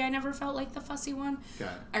comparatively I never felt like the fussy one.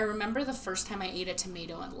 Okay. I remember the first time I ate a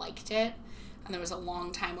tomato and liked it, and there was a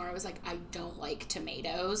long time where I was like, I don't like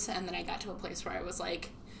tomatoes, and then I got to a place where I was like,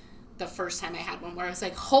 the first time I had one where I was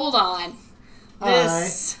like, hold on,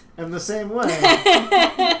 this... I am the same way.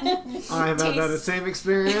 I've had that same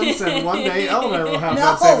experience, and one day Eleanor will have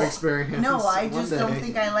that same experience. No, I One just don't day.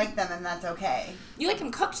 think I like them, and that's okay. You like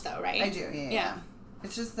them cooked, though, right? I do, yeah.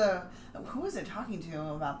 It's just who was it talking to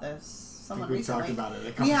about this? Someone we recently. talked about it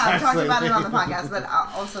a couple Yeah, times I've talked about it on the lately. podcast, but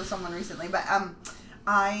also someone recently. But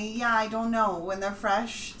I don't know. When they're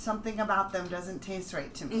fresh, something about them doesn't taste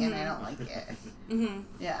right to me, and I don't like it. Mm-hmm.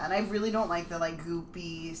 Yeah, and I really don't like the like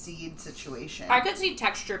goopy seed situation. I could see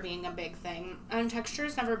texture being a big thing. And texture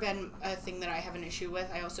has never been a thing that I have an issue with.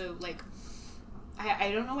 I also, like...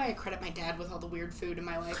 I don't know why I credit my dad with all the weird food in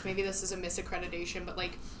my life. Maybe this is a misaccreditation, but,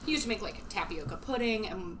 like, he used to make, like, tapioca pudding,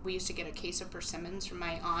 and we used to get a case of persimmons from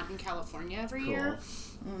my aunt in California every year.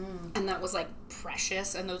 And that was, like,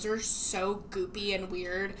 precious, and those are so goopy and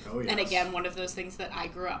weird. Oh, yes. And, again, one of those things that I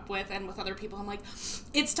grew up with, and with other people, I'm like,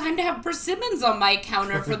 it's time to have persimmons on my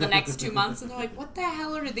counter for the next 2 months. And they're like, what the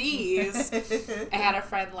hell are these? I had a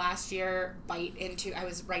friend last year I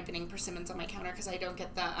was ripening persimmons on my counter because I don't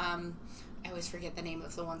get the, I always forget the name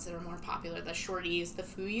of the ones that are more popular. The shorties, the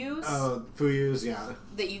fuyus. Oh, fuyus, yeah.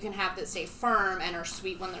 That you can have that stay firm and are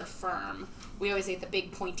sweet when they're firm. We always ate the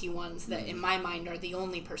big pointy ones that, in my mind, are the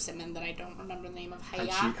only persimmon that I don't remember the name of.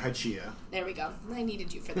 Hachia. There we go. I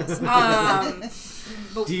needed you for this.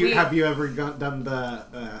 But Have you ever done the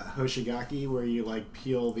hoshigaki where you like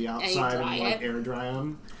peel the outside and like it? air dry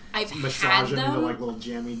them? I've massage had them into them. like little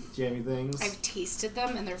jammy things. I've tasted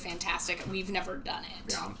them, and they're fantastic. We've never done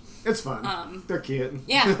it. Yeah, it's fun. They're cute.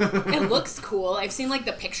 Yeah, it looks cool. I've seen like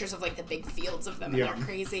the pictures of like the big fields of them, and they're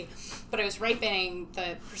crazy. But I was ripening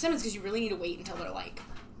the persimmons because you really need to wait until they're like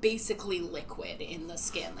basically liquid in the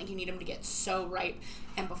skin. Like you need them to get so ripe.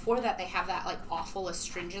 And before that, they have that like awful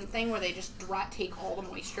astringent thing where they just take all the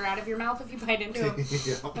moisture out of your mouth if you bite into them.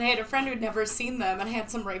 And I had a friend who'd never seen them, and I had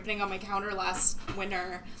some ripening on my counter last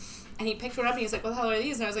winter. And he picked one up and he was like, what the hell are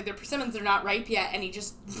these? And I was like, they're persimmons, they're not ripe yet. And he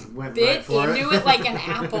just bit into it like an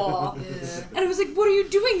apple. And I was like, what are you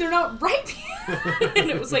doing? They're not ripe yet. And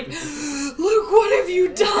it was like, Luke, what have you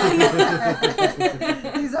done?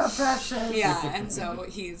 These are precious. Yeah, and so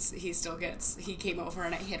he came over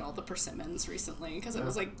and I hid all the persimmons recently because I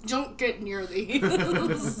was like, don't get near these.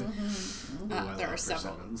 There are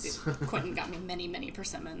several. Quentin got me many, many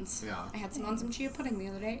persimmons. Yeah. I had some on some chia pudding the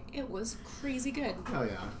other day. It was crazy good. Oh,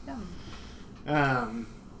 yeah. Yum.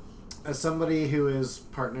 As somebody who is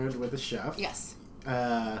partnered with a chef, Yes.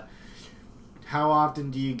 How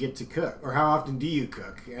often do you get to cook, or how often do you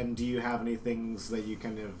cook, and do you have any things that you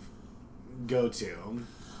kind of go to?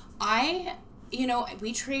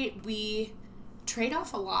 We trade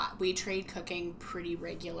off a lot. We trade cooking pretty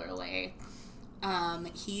regularly.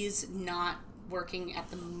 He's not working at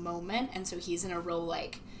the moment, and so he's in a real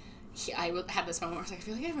like. I had this moment where I was like, I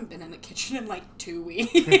feel like I haven't been in the kitchen in like 2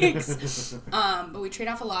 weeks. But we trade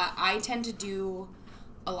off a lot. I tend to do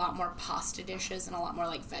a lot more pasta dishes and a lot more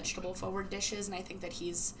like vegetable forward dishes, and I think that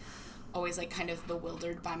he's always like kind of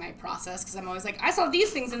bewildered by my process because I'm always like, I saw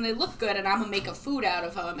these things and they look good and I'm gonna make a food out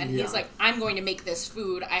of them, and he's like, I'm going to make this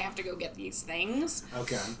food, I have to go get these things.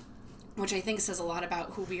 Okay. Which I think says a lot about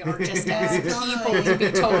who we are just as people, to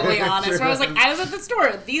be totally honest. Where I was like, I was at the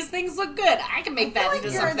store, these things look good, I can make that into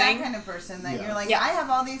you're something. that kind of person that you're like, I have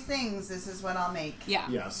all these things, this is what I'll make. Yeah.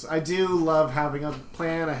 Yes, I do love having a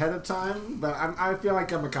plan ahead of time, but I feel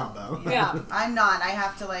like I'm a combo. Yeah. I'm not. I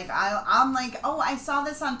have to like, I'm like, oh, I saw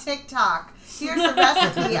this on TikTok. Here's the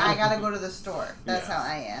recipe. I gotta go to the store. That's how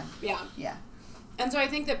I am. Yeah. Yeah. And so I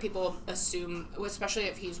think that people assume, especially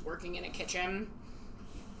if he's working in a kitchen,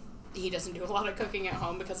 he doesn't do a lot of cooking at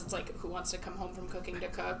home because it's like, who wants to come home from cooking to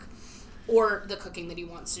cook? Or the cooking that he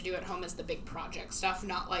wants to do at home is the big project stuff,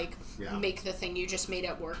 not like make the thing you just made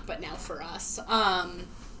at work, but now for us. And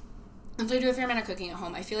so I do a fair amount of cooking at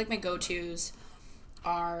home. I feel like my go-tos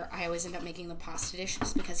are, I always end up making the pasta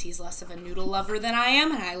dishes because he's less of a noodle lover than I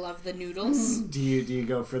am, and I love the noodles. Do you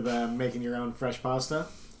go for the making your own fresh pasta?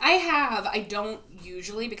 I don't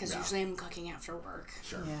usually because usually I'm cooking after work.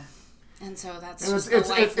 Sure. Yeah. And so that's and just the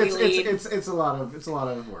life we lead. It's a lot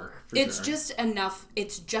of work. It's just enough.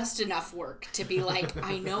 It's just enough work to be like,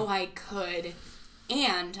 I know I could,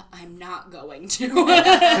 and I'm not going to.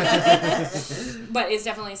 But it's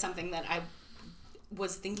definitely something that I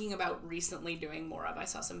was thinking about recently doing more of. I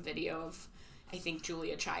saw some video of, I think,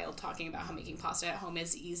 Julia Child talking about how making pasta at home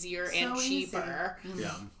is easier and cheaper. Easy.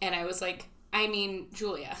 Yeah. And I was like, I mean,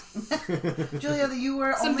 Julia. Julia, you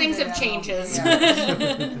were some only things have there changed.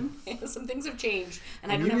 Yeah. Some things have changed,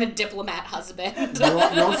 and I don't have a diplomat husband. You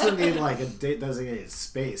also need like a designated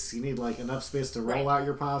space. You need like enough space to roll out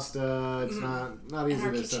your pasta. It's not easy and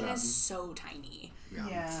our to set kitchen up. is so tiny.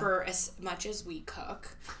 Yeah. For as much as we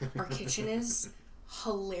cook, our kitchen is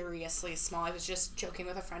hilariously small. I was just joking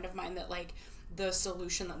with a friend of mine that like the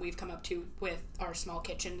solution that we've come up to with our small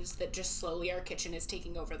kitchen is that just slowly our kitchen is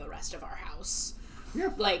taking over the rest of our house.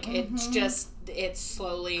 Yeah. Like it's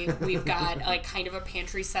slowly, we've got like kind of a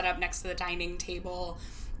pantry set up next to the dining table.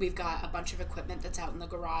 We've got a bunch of equipment that's out in the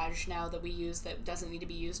garage now that we use that doesn't need to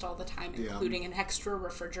be used all the time, including an extra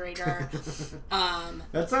refrigerator.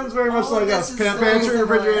 That sounds very much like us. Pantry,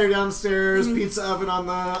 refrigerator downstairs, pizza oven on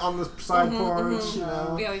the side porch. You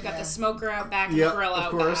know. Yeah, we've got the smoker out back and the grill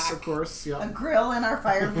out back. Of course. Yeah. A grill in our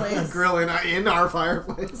fireplace. A grill in our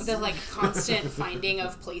fireplace. The like constant finding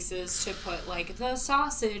of places to put like the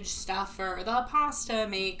sausage stuffer, the pasta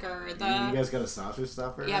maker, You guys got a sausage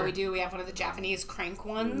stuffer? Yeah, we do. We have one of the Japanese crank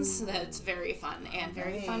ones that's very fun and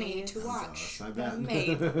very funny to watch. I bet.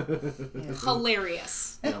 Made.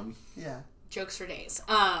 Hilarious. Yeah. Jokes for days.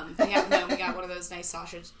 But yeah, we got one of those nice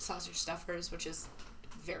sausage stuffers, which is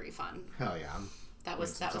very fun. Hell yeah. That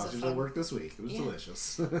was a sausage fun. that worked this week. It was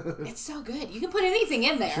delicious. It's so good. You can put anything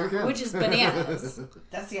in there, Sure which is bananas.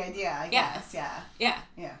 That's the idea, I guess. Yeah.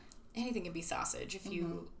 Yeah. Anything can be sausage if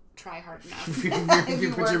you try hard enough. if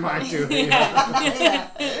you put your mind to it.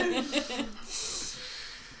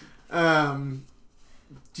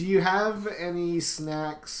 Do you have any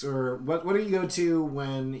snacks, or what do you go to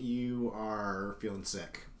when you are feeling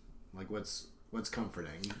sick? Like what's What's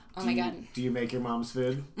comforting? Oh my God. Do you make your mom's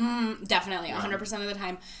food? Definitely, 100% of the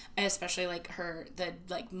time. Especially like the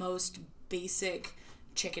like most basic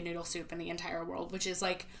chicken noodle soup in the entire world, which is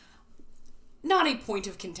like not a point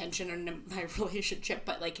of contention in my relationship,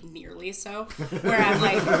 but like nearly so. Where I'm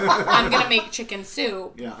like, I'm gonna make chicken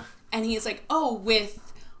soup. Yeah. And he's like, oh, with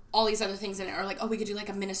all these other things in it, or like, oh, we could do like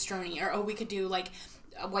a minestrone, or oh, we could do like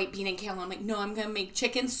a white bean and kale. And I'm like, no, I'm gonna make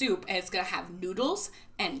chicken soup, and it's gonna have noodles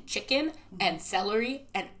and chicken and celery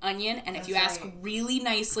and onion, and if you ask really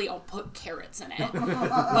nicely, I'll put carrots in it.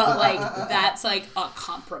 But like that's like a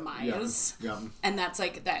compromise. Yeah. And that's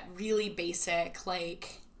like that really basic,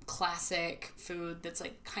 like classic food that's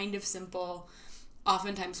like kind of simple.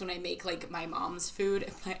 Oftentimes when I make like my mom's food,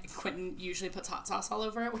 Quentin usually puts hot sauce all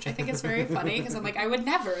over it, which I think is very funny because I'm like, I would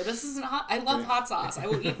never. This isn't hot. I love hot sauce. I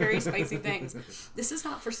will eat very spicy things. This is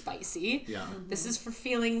not for spicy. Yeah. This is for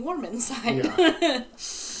feeling warm inside. Yeah. I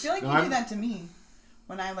feel like you do that to me.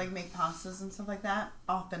 When I like make pastas and stuff like that,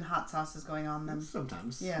 often hot sauce is going on them.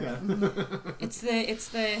 Sometimes. Yeah. It's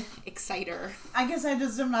the exciter. I guess I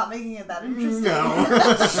just am not making it that interesting. No.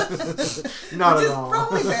 Not Which at is all.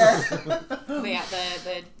 probably fair. But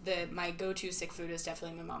yeah, my go-to sick food is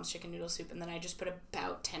definitely my mom's chicken noodle soup, and then I just put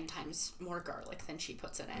about 10 times more garlic than she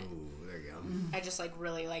puts in it. Ooh, there you go. I just like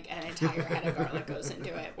really like an entire head of garlic goes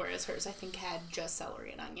into it, whereas hers I think had just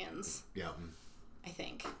celery and onions. Yeah. I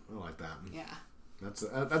think. I like that. Yeah. That's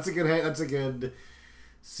a good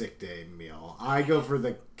sick day meal. I go for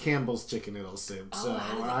the Campbell's chicken noodle soup. So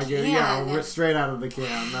out of the I can. we're straight out of the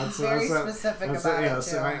can. That's Very specific about it,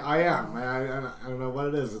 so too. I am. I don't know what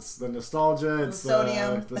it is. It's the nostalgia. It's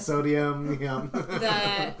sodium. The sodium.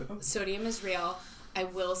 Yeah. The sodium is real. I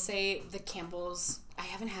will say the Campbell's, I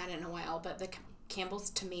haven't had it in a while, but the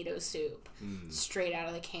Campbell's tomato soup straight out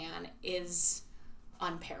of the can is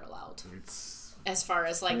unparalleled. It's as far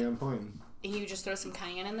as like, on point. You just throw some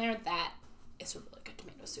cayenne in there, that is a really good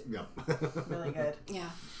tomato soup. Yep. Really good. Yeah.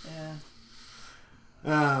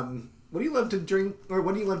 Yeah. What do you love to drink, or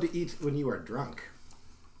what do you love to eat when you are drunk?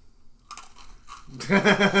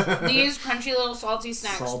 These crunchy little salty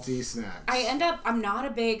snacks. Salty snacks. I'm not a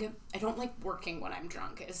big, I don't like working when I'm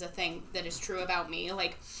drunk is a thing that is true about me.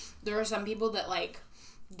 Like, there are some people that like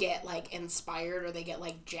get like inspired or they get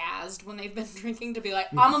like jazzed when they've been drinking to be like,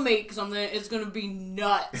 I'm gonna make something, it's gonna be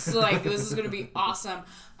nuts, like this is gonna be awesome.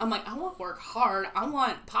 I'm like, I want to work hard, I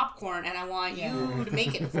want popcorn, and I want you to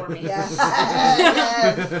make it for me.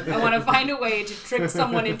 I want to find a way to trick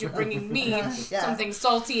someone into bringing me something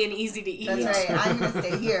salty and easy to eat. That's right. I'm gonna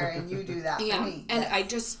stay here and you do that for me. And I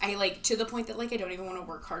like, to the point that like I don't even want to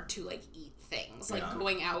work hard to like eat things, like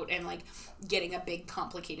going out and like getting a big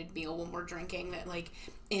complicated meal when we're drinking that like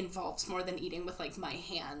involves more than eating with like my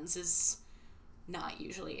hands is not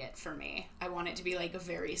usually it for me. I want it to be like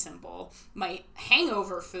very simple. My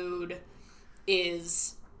hangover food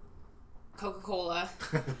is Coca-Cola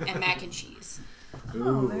and mac and cheese.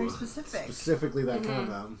 Oh, very specific. Specifically that kind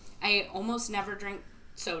of I almost never drink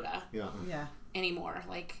soda Yeah. anymore,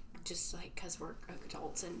 like just like because we're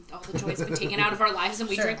adults and all the joy's been taken out of our lives and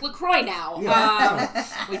we drink LaCroix now.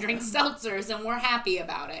 We drink seltzers and we're happy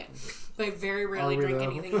about it. But I very rarely drink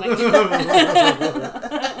anything like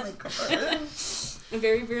I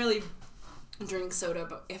very rarely drink soda,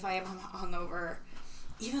 but if I am hungover,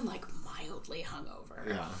 even like mildly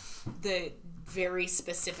hungover, the very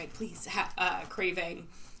specific craving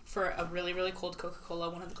for a really, really cold Coca-Cola,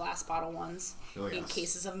 one of the glass bottle ones. In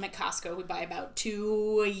cases of them at Costco, we buy about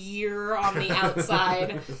 2 a year on the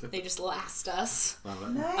outside. They just last us.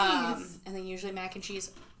 Nice. And then usually mac and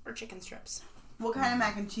cheese or chicken strips. What kind of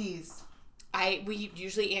mac and cheese? We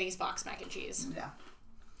usually Annie's box mac and cheese. Yeah.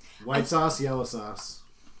 White sauce, yellow sauce.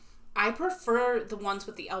 I prefer the ones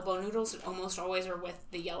with the elbow noodles and almost always are with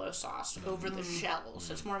the yellow sauce over the shells.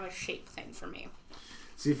 So it's more of a shape thing for me.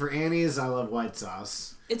 See, for Annie's, I love white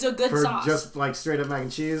sauce. It's a good sauce. Just like straight up mac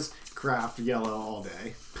and cheese, Kraft yellow all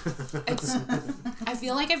day. I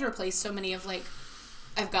feel like I've replaced so many of like,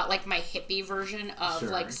 I've got like my hippie version of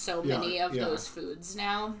like so many of those foods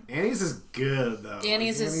now. Annie's is good though.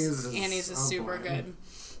 Annie's is super good.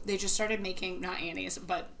 They just started making, not Annie's,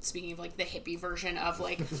 but speaking of like the hippie version of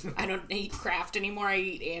like, I don't eat Kraft anymore, I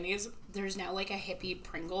eat Annie's. There's now like a hippie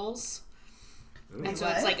Pringles. Ooh, and so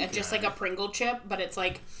it's like just like a Pringle chip, but it's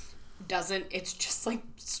like it's just like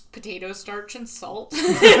potato starch and salt.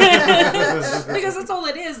 Because that's all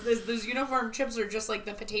it is. Those uniform chips are just like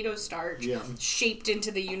the potato starch shaped into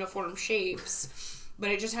the uniform shapes. But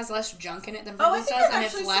it just has less junk in it than Pringles does, and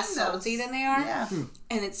it's less salty than they are. Yeah.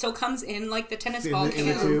 And it still comes in like the tennis ball in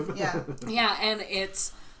the tube. Yeah. Yeah, and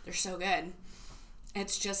they're so good.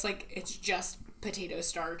 It's just potato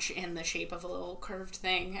starch in the shape of a little curved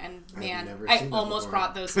thing, and I've man, never I seen that almost before.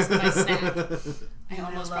 brought those as my snack. I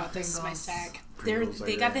almost love brought those as my Pringles. snack. Pringles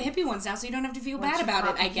They are got the great. hippie ones now, so you don't have to feel Once bad you about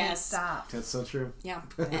pop, it, I you can't guess. Stop. That's so true. Yeah,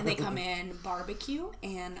 and they come in barbecue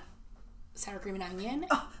and sour cream and onion.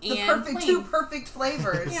 Oh, the and perfect, plain. 2 perfect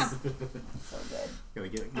flavors. Yeah. So good. Gotta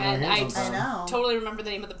get And your hands on I some. know. Totally remember the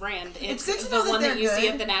name of the brand. It's good to the know that one they're that you see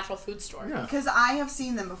good. at the natural food store. Yeah. Because I have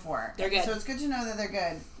seen them before. They're good. So it's good to know that they're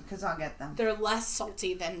good, because I'll get them. They're less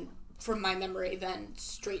salty than, from my memory, than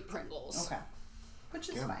straight Pringles. Okay. Which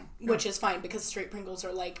is fine. Which is fine because straight Pringles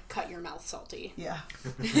are like cut your mouth salty. Yeah.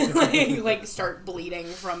 like start bleeding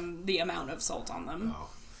from the amount of salt on them. Oh,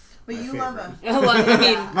 But my you favorite. love them. I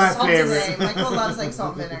mean, My salt favorite. is Right. Michael loves like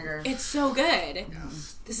salt and vinegar. it's so good.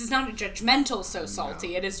 Yes. This is not a judgmental so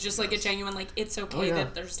salty. No. It is just like a genuine like it's okay yeah.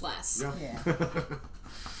 that there's less. Yeah.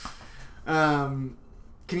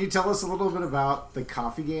 Can you tell us a little bit about the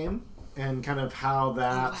coffee game and kind of how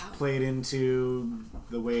that played into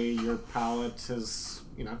the way your palate has,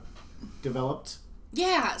 developed?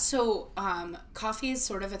 Yeah, so coffee is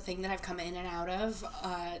sort of a thing that I've come in and out of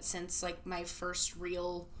since like my first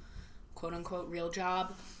real, quote unquote, real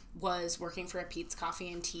job was working for a Pete's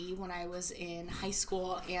Coffee and Tea when I was in high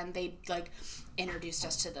school, and they like introduced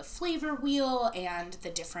us to the flavor wheel and the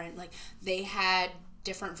different, like they had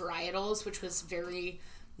different varietals, which was very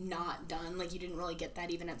not done. Like you didn't really get that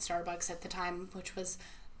even at Starbucks at the time, which was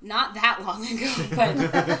not that long ago, but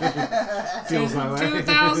Feels that way.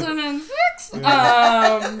 2006.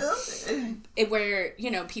 Where,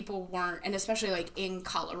 people weren't, and especially like in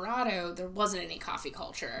Colorado, there wasn't any coffee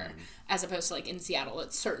culture as opposed to like in Seattle.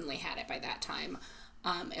 It certainly had it by that time.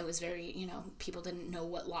 It was very, people didn't know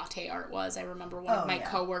what latte art was. I remember one of my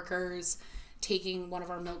coworkers taking one of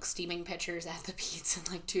our milk steaming pitchers at the Pete's in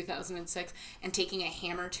like 2006 and taking a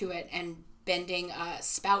hammer to it and bending a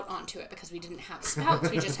spout onto it because we didn't have spouts.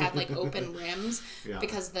 We just had like open rims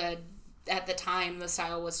because at the time the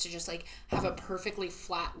style was to just like have a perfectly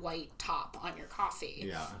flat white top on your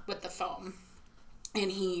coffee with the foam. And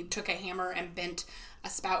he took a hammer and bent a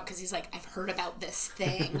spout because he's like, I've heard about this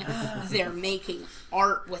thing. They're making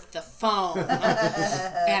art with the foam.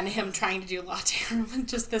 And him trying to do latte art with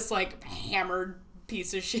just this like hammered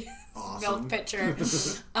piece of shit milk pitcher. But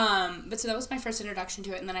so that was my first introduction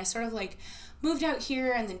to it. And then I sort of like moved out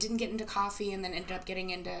here and then didn't get into coffee and then ended up getting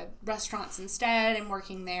into restaurants instead and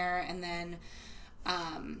working there. And then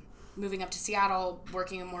moving up to Seattle,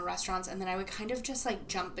 working in more restaurants, and then I would kind of just like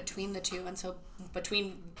jump between the two. And so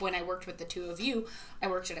between when I worked with the two of you, I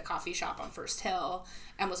worked at a coffee shop on First Hill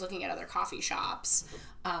and was looking at other coffee shops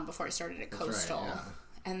before I started at Coastal. Right, yeah.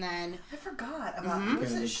 And then I forgot about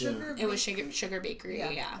was it Sugar? It was Sugar Bakery.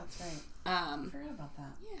 Yeah, that's right. I forgot about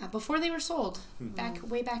that. Yeah, before they were sold,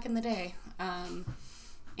 way back in the day. And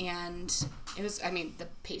it was, the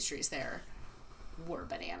pastries there were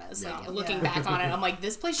bananas. Yeah. Like looking back on it, I'm like,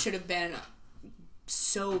 this place should have been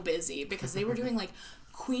so busy because they were doing like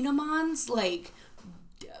Queenamons like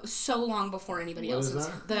so long before anybody What else. is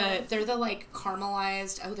that? They're the like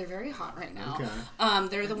caramelized. Oh, they're very hot right now. Okay.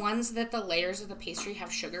 They're the ones that the layers of the pastry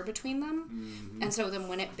have sugar between them, and so then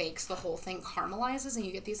when it bakes, the whole thing caramelizes, and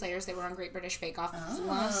you get these layers. They were on Great British Bake Off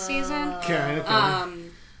last season. Okay.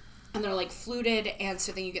 And they're like fluted, and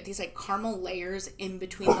so then you get these like caramel layers in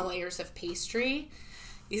between the layers of pastry.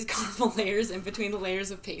 These caramel layers in between the layers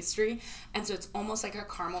of pastry, and so it's almost like a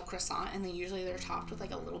caramel croissant, and then usually they're topped with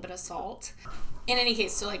like a little bit of salt. In any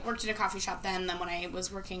case, so like worked at a coffee shop then when I was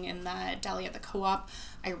working in the deli at the Co-op,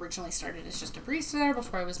 I originally started as just a barista there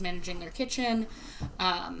before I was managing their kitchen,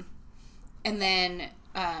 and then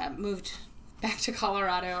moved back to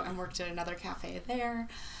Colorado and worked at another cafe there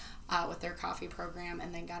with their coffee program,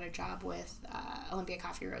 and then got a job with Olympia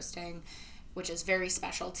Coffee Roasting, which is very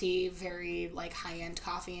specialty, very like high-end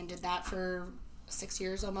coffee, and did that for 6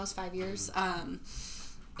 years, almost 5 years.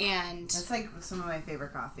 And that's like some of my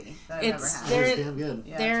favorite coffee that I've ever had. They're, damn good.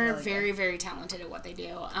 Yeah, they're it's really very, good. very talented at what they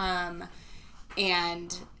do. I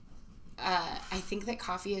think that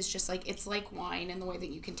coffee is just like, it's like wine in the way that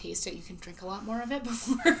you can taste it. You can drink a lot more of it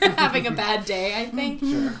before having a bad day, I think.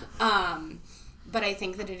 Sure. But I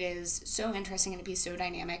think that it is so interesting and it'd be so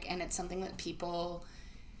dynamic, and it's something that people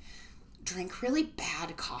drink really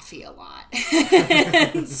bad coffee a lot.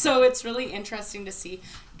 And so it's really interesting to see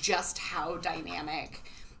just how dynamic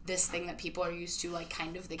this thing that people are used to, like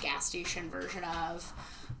kind of the gas station version of.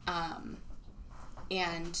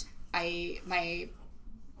 And my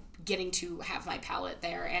getting to have my palate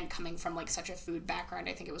there and coming from like such a food background,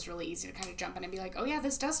 I think it was really easy to kind of jump in and be like, oh yeah,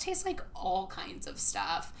 this does taste like all kinds of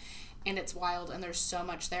stuff. and it's wild, and there's so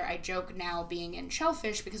much there. I joke now being in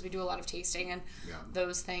shellfish because we do a lot of tasting and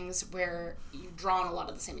those things where you draw on a lot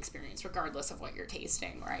of the same experience regardless of what you're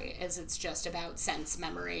tasting, right? As it's just about sense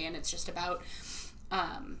memory, and it's just about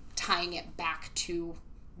tying it back to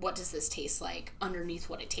what does this taste like underneath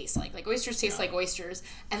what it tastes like. Like oysters taste like oysters,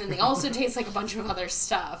 and then they also taste like a bunch of other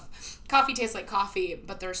stuff. Coffee tastes like coffee,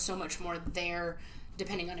 but there's so much more there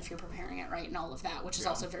depending on if you're preparing it right and all of that, which is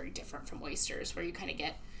also very different from oysters, where you kind of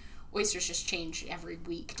get oysters just change every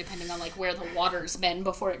week depending on like where the water's been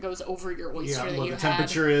before it goes over your oyster that you had. The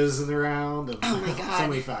temperature is in the round. And oh my God. So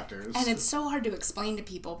many factors. And it's so hard to explain to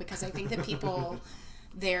people because I think that people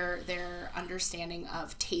their understanding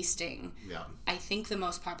of tasting. Yeah. I think the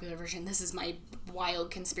most popular version, this is my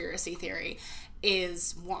wild conspiracy theory,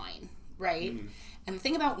 is wine, right? Mm. And the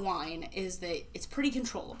thing about wine is that it's pretty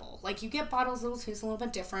controllable. Like, you get bottles that'll taste a little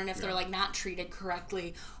bit different if they're, like, not treated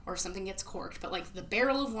correctly or something gets corked. But, like, the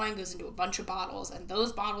barrel of wine goes into a bunch of bottles, and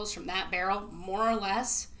those bottles from that barrel, more or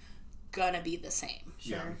less, gonna be the same.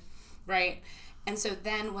 Sure. Yeah. Right? And so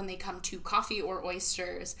then when they come to coffee or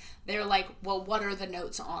oysters, they're like, well, what are the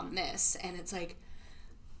notes on this? And it's like,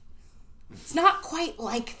 it's not quite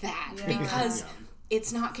like that because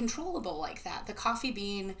it's not controllable like that. The coffee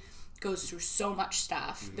bean goes through so much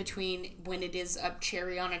stuff between when it is a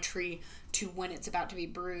cherry on a tree to when it's about to be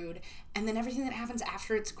brewed, and then everything that happens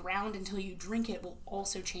after it's ground until you drink it will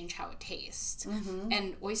also change how it tastes.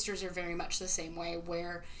 And oysters are very much the same way,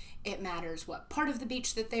 where it matters what part of the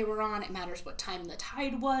beach that they were on, it matters what time the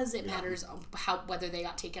tide was, it matters whether they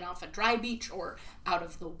got taken off a dry beach or out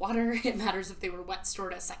of the water, it matters if they were wet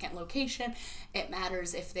stored at a second location, it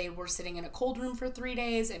matters if they were sitting in a cold room for 3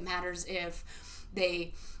 days, it matters if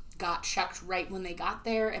they got shucked right when they got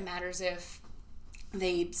there. It matters if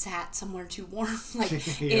they sat somewhere too warm.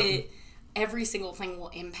 Like, every single thing will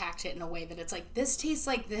impact it in a way that it's like, this tastes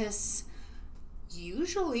like this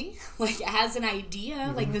usually, like, as an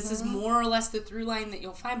idea. Like, this is more or less the through line that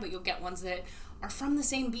you'll find, but you'll get ones that are from the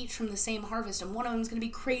same beach, from the same harvest, and one of them's going to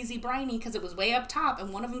be crazy briny because it was way up top,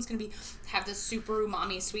 and one of them's going to have this super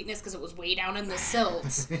umami sweetness because it was way down in the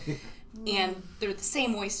silt. And they're the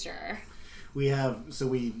same oyster. We have, so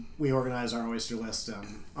we organize our oyster list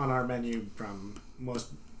on our menu from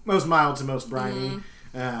most mild to most briny,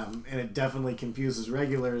 and it definitely confuses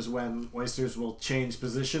regulars when oysters will change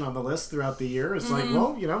position on the list throughout the year. It's like,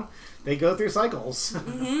 well, they go through cycles.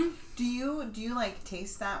 Do you like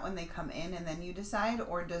taste that when they come in and then you decide,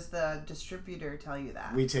 or does the distributor tell you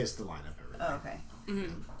that? We taste the lineup every day. Oh, okay.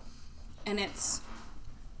 And it's,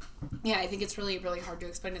 I think it's really, really hard to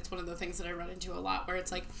explain. It's one of the things that I run into a lot, where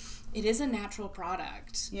it's like, it is a natural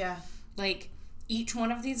product. Yeah. Like, each one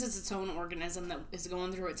of these is its own organism that is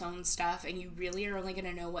going through its own stuff, and you really are only going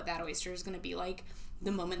to know what that oyster is going to be like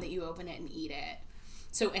the moment that you open it and eat it.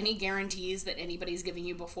 So any guarantees that anybody's giving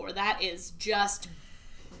you before that is just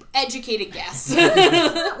educated guess. Isn't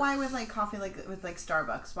that why with like coffee, like with like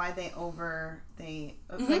Starbucks, why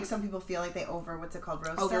like some people feel like they what's it called,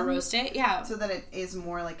 roast it, yeah, so that it is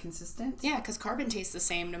more like consistent. Yeah, because carbon tastes the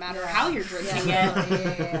same no matter how you're drinking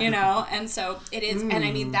it. And so it is. And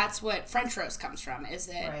I mean, that's what French roast comes from, is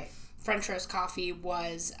that French roast coffee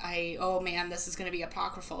was this is going to be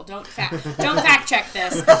apocryphal. Don't fact check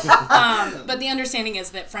this. But the understanding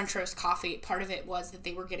is that French roast coffee, part of it was that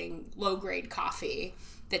they were getting low grade coffee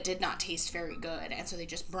that did not taste very good, and so they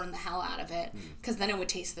just burned the hell out of it, because then it would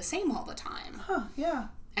taste the same all the time. Yeah.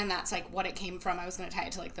 And that's like what it came from. I was going to tie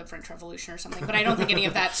it to like the French Revolution or something, but I don't think any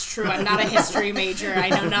of that's true. I'm not a history major. I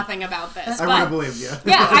know nothing about this. I would believe you.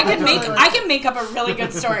 Yeah, I can make up a really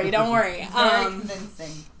good story. Don't worry. Very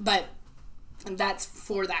convincing. But that's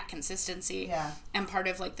for that consistency. Yeah. And part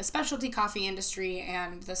of like the specialty coffee industry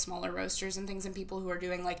and the smaller roasters and things, and people who are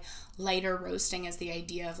doing like lighter roasting, is the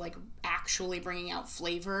idea of like actually bringing out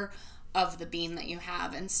flavor of the bean that you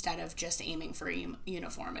have instead of just aiming for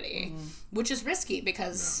uniformity, which is risky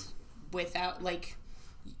because without, like,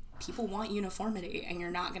 people want uniformity and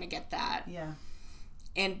you're not going to get that. Yeah.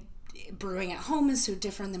 And brewing at home is so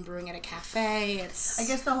different than brewing at a cafe. I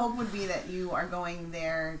guess the hope would be that you are going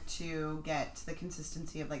there to get the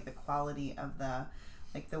consistency of like the quality of the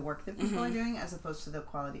work that people are doing, as opposed to the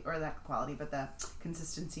quality, or that quality, but the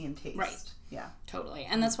consistency and taste. Right. Yeah. Totally.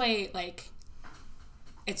 And that's why, like,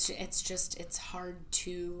 it's hard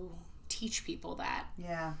to teach people that.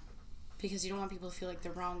 Yeah. Because you don't want people to feel like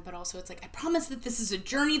they're wrong, but also it's like, I promise that this is a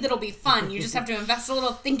journey that'll be fun. You just have to invest a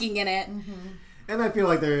little thinking in it. And I feel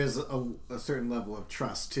like there is a certain level of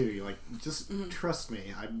trust too. You're like, just trust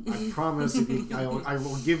me. I promise I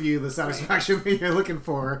will give you the satisfaction that you're looking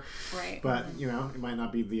for. Right. But it might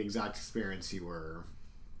not be the exact experience you were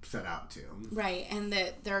set out to. Right, and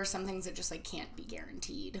that there are some things that just, like, can't be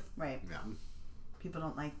guaranteed. Right. Yeah. People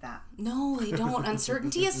don't like that. No, they don't.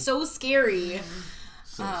 Uncertainty is so scary.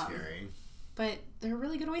 So scary. But there are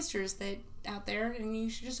really good oysters out there, and you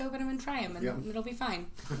should just open them and try them, and it'll be fine.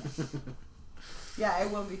 Yeah,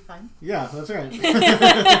 it will be fine. Yeah, that's right.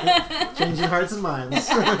 Changing hearts and minds.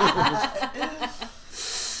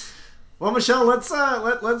 Well, Michelle, let's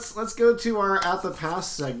go to our At the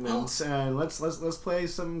Pass segment, and let's play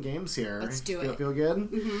some games here. Let's do it. Feel good?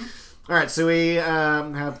 Mm-hmm. All right, so we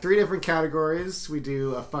have 3 different categories. We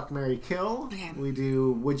do a Fuck, Marry, Kill. Okay. We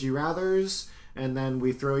do Would You Rathers. And then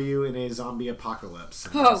we throw you in a zombie apocalypse.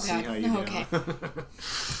 And Oh, see God. how you do. Okay.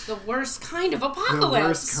 The worst kind of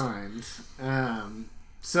apocalypse. The worst kind.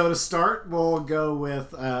 So to start, we'll go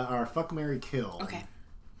with our Fuck, Marry, Kill. Okay.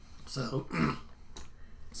 So,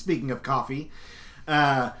 speaking of coffee,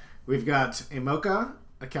 we've got a mocha,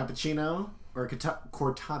 a cappuccino, or a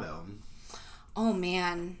cortado. Oh,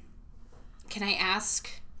 man. Can I ask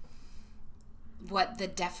what the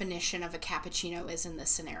definition of a cappuccino is in this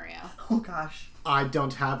scenario? Oh, gosh. I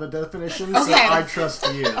don't have a definition, Okay. so I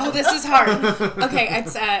trust you. Oh, this is hard. Okay,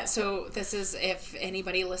 it's so this is, if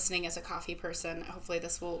anybody listening is a coffee person, hopefully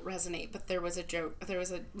this will resonate. But there was a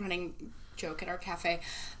running joke at our cafe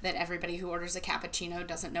that everybody who orders a cappuccino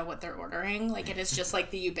doesn't know what they're ordering. Like, it is just like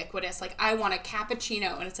the ubiquitous, like, I want a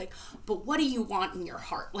cappuccino, and it's like, but what do you want in your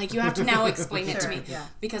heart? Like, you have to now explain it to me. Yeah.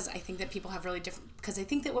 Because I think that people have really different, because I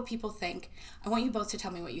think that what people think, I want you both to tell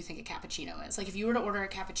me what you think a cappuccino is. Like, if you were to order a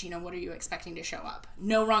cappuccino, what are you expecting to show up?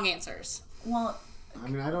 No wrong answers. Well, I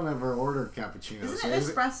mean, I don't ever order cappuccinos. isn't it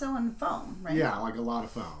espresso and foam, right? Yeah, like a lot of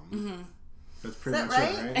foam. Mm-hmm. That's pretty Is much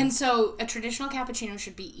that it, right? right? And so a traditional cappuccino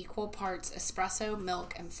should be equal parts espresso,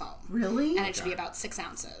 milk, and foam. Really? And it should be about 6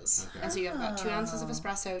 ounces. Okay. And so you have about 2 ounces of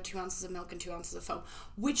espresso, 2 ounces of milk, and 2 ounces of foam,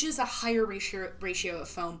 which is a higher ratio of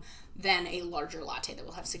foam than a larger latte that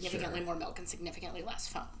will have significantly more milk and significantly less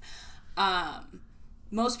foam.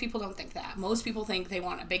 Most people don't think that. Most people think they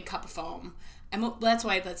want a big cup of foam. And that's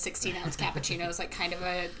why the 16-ounce cappuccino is like kind of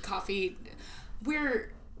a coffee.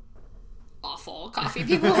 We're awful. Coffee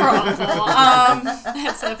people are awful.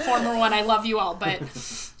 That's a former one. I love you all. But,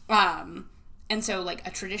 and so like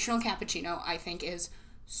a traditional cappuccino, I think, is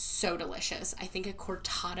so delicious. I think a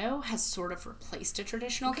cortado has sort of replaced a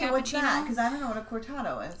traditional cappuccino. What's that? Because I don't know what a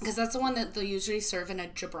cortado is. Because that's the one that they'll usually serve in a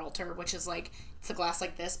Gibraltar, which is like, it's a glass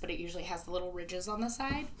like this, but it usually has the little ridges on the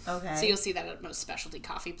side. Okay. So you'll see that at most specialty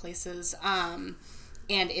coffee places.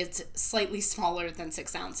 And it's slightly smaller than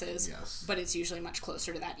 6 ounces. Yes. But it's usually much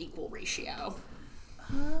closer to that equal ratio.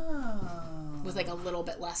 Oh. With like a little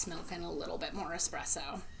bit less milk and a little bit more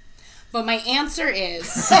espresso. But my answer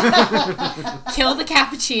is kill the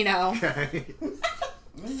cappuccino. Okay.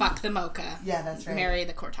 Fuck the mocha. Yeah, that's right. Marry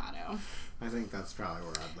the cortado. I think that's probably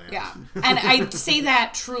where I'd land. Yeah. And I say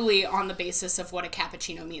that truly on the basis of what a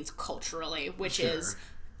cappuccino means culturally, which is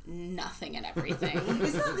nothing and everything.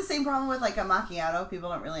 Isn't that the same problem with like a macchiato? People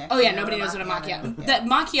don't really actually Nobody knows what a macchiato is. That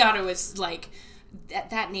macchiato is like,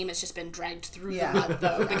 that name has just been dragged through the mud,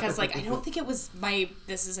 though, because like I don't think it was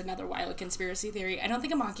this is another wild conspiracy theory. I don't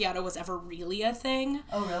think a macchiato was ever really a thing.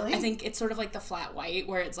 Oh, really? I think it's sort of like the flat white,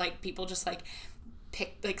 where it's like people just like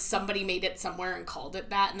somebody made it somewhere and called it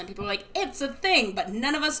that, and then people are like, it's a thing, but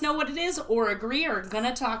none of us know what it is or agree or are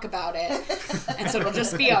gonna talk about it. And so it'll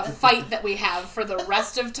just be a fight that we have for the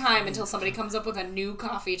rest of time until somebody comes up with a new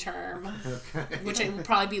coffee term. Okay. Which it will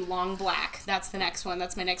probably be long black. That's the next one.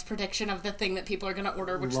 That's my next prediction of the thing that people are gonna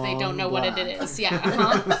order, which they don't know what it is.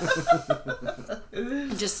 Yeah.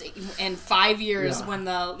 Just in 5 years, when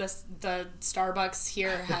the Starbucks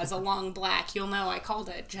here has a long black, you'll know I called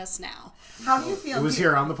it just now. How do you feel? It was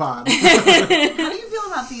here on the pod. How do you feel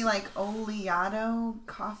about the like oleato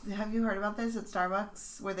coffee? Have you heard about this at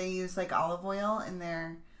Starbucks where they use like olive oil in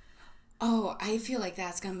their? Oh, I feel like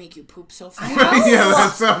that's gonna make you poop so fast. Yeah,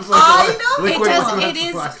 that sounds like I know. It liquid does. one. It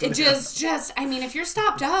is. It just. I mean, if you're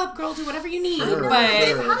stopped up, girl, do whatever you need. Sure. But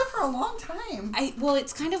They've had it for a long time.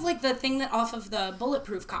 it's kind of like the thing that off of the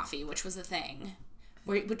bulletproof coffee, which was the thing.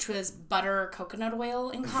 Which was butter coconut oil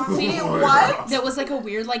in coffee. What? That was like a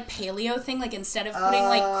weird like paleo thing. Like instead of putting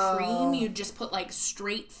like cream, you'd just put like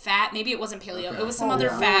straight fat. Maybe it wasn't paleo. Okay. It was some other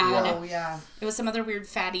fad. Oh yeah. It was some other weird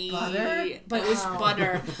fatty. Butter? But it was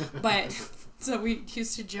butter. But so we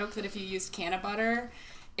used to joke that if you used can of butter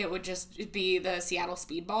it would just be the Seattle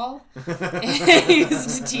Speedball.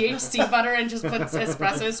 Used THC butter and just puts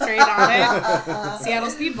espresso straight on it. Seattle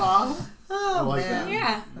Speedball. Oh, I like man. that.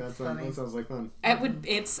 Yeah. That sounds like fun.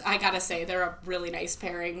 I gotta say, they're a really nice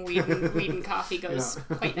pairing. Weed and coffee goes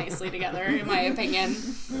quite nicely together, in my opinion.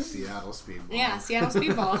 Seattle Speedball. Yeah, Seattle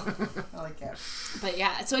Speedball. I like it. But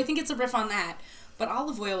yeah, so I think it's a riff on that. But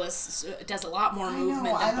olive oil does a lot more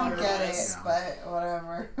movement than butter does. But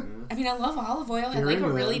whatever. I mean, I love olive oil. I like a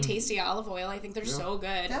really tasty olive oil. I think they're so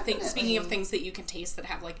good. Definitely. Speaking of things that you can taste that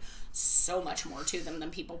have like so much more to them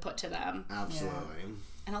than people put to them. Absolutely.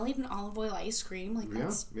 And I'll eat an olive oil ice cream. Like,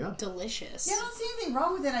 that's delicious. Yeah, I don't see anything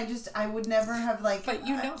wrong with it. I would never have, like... But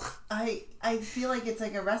you know... I feel like it's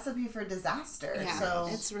like a recipe for disaster. Yeah, so.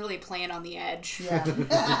 It's really playing on the edge. Yeah.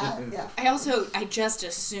 Yeah. I just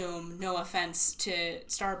assume, no offense to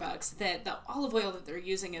Starbucks, that the olive oil that they're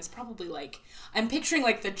using is probably like... I'm picturing,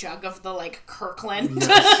 like, the jug of the, like, Kirkland.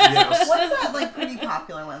 Yes. What's that, like, pretty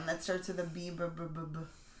popular one that starts with a B?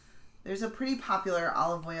 There's a pretty popular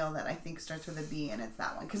olive oil that I think starts with a B, and it's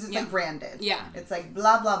that one. Because it's, like, branded. Yeah. It's, like,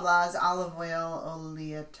 blah, blah, blah's olive oil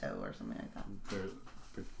oleato or something like that.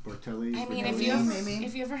 Bertelli. I mean, if you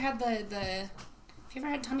ever had if you ever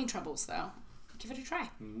had tummy troubles, though, give it a try.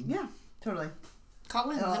 Yeah, totally. Call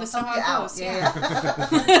in, let us know how it goes. Yeah.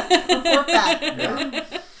 Report back.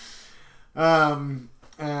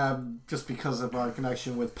 Yeah. Just because of our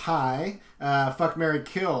connection with pie, fuck, marry,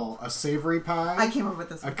 kill, a savory pie. I came up with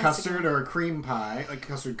this. A custard or a cream pie, like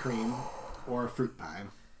custard cream, or a fruit pie.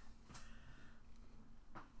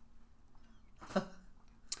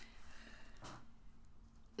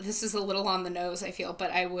 This is a little on the nose, I feel,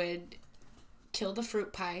 but I would kill the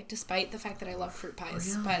fruit pie, despite the fact that I love fruit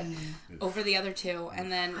pies, but over the other two,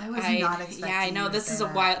 and then I was not expecting. Yeah, I know this is a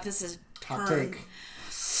wild. This is hot turn. take.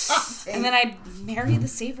 And then I'd marry the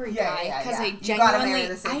savory pie because I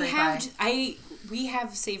genuinely we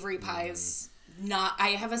have savory pies.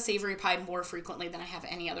 I have a savory pie more frequently than I have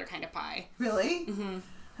any other kind of pie. Really? Mm-hmm.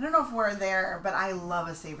 I don't know if we're there, but I love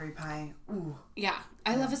a savory pie. Ooh. Yeah,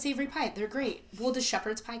 I love a savory pie. They're great. Well, does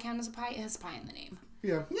shepherd's pie count as a pie? It has pie in the name.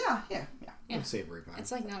 Yeah. A savory pie.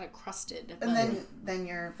 It's like not a crusted. And then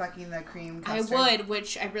you're fucking the cream custard. I would,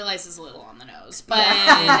 which I realize is a little on the nose, but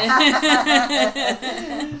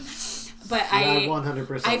but I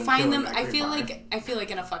 100%. I find them. I feel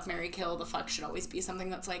like in a fuck, marry, kill, the fuck should always be something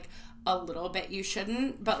that's like a little bit you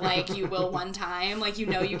shouldn't, but like you will one time, like you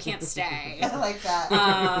can't stay. I like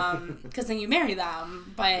that. Because then you marry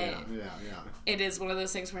them, but yeah. It is one of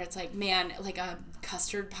those things where it's like, man, like a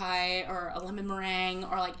custard pie or a lemon meringue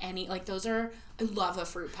or like any, like those are, I love a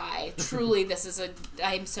fruit pie. Truly,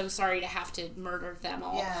 I'm so sorry to have to murder them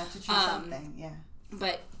all. Yeah, to choose something, yeah.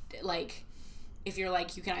 But like, if you're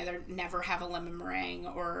like, you can either never have a lemon meringue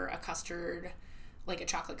or a custard, like a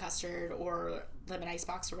chocolate custard or lemon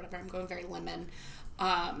icebox or whatever, I'm going very lemon,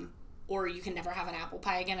 or you can never have an apple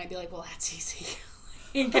pie again, I'd be like, well, that's easy.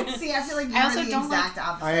 See, I feel like you're the exact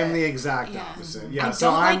opposite. I am the exact opposite. Yeah,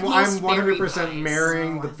 so I'm most 100%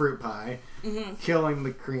 marrying the fruit pie, killing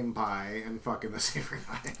the cream pie, and fucking the savory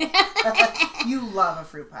pie. You love a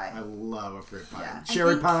fruit pie. I love a fruit pie. Yeah.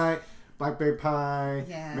 Cherry pie, blackberry pie,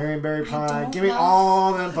 Marionberry pie. Give me love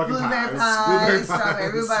all them fucking blueberry pies. Blueberry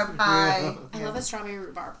strawberry rhubarb pie. I love a strawberry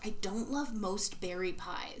rhubarb. I don't love most berry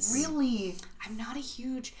pies. Really? I'm not a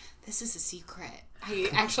huge... This is a secret. I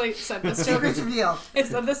actually said this to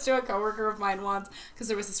a coworker of mine once because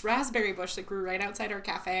there was this raspberry bush that grew right outside our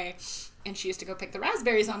cafe, and she used to go pick the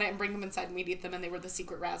raspberries on it and bring them inside and we'd eat them, and they were the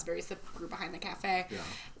secret raspberries that grew behind the cafe. Yeah.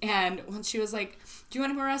 And once she was like, do you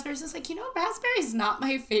want any more raspberries? I was like, raspberry's not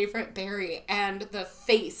my favorite berry. And the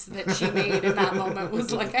face that she made in that moment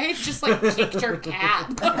was like, I had just like kicked her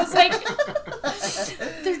cat. I was like,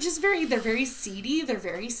 they're very seedy. They're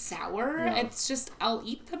very sour. Yeah. It's just, I'll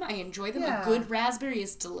eat them. I enjoy them. Yeah. A good raspberry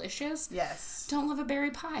is delicious. Yes. Don't love a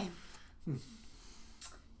berry pie.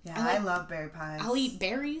 Yeah, I love berry pies. I'll eat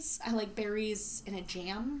berries. I like berries in a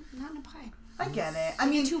jam, not in a pie. I get it. I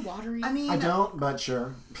mean, too watery. I don't, but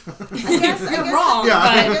sure. I guess you're wrong,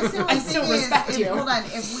 but I still respect you. Hold on,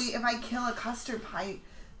 if I kill a custard pie,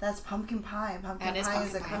 that's pumpkin pie. Pumpkin pie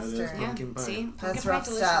is a custard. Pumpkin pie. See, that's rough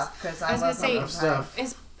stuff. Because I love pumpkin pie.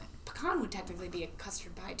 Pecan would technically be a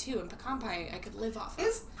custard pie too, and pecan pie I could live off of.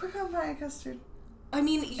 Is pecan pie a custard? I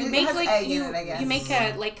mean, you make a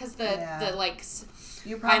like because the like.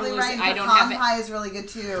 You're probably right. Pecan pie is really good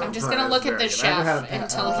too. I'm just gonna look at the chef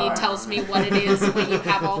until he tells me what it is when you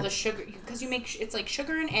have all the sugar, because you make it's like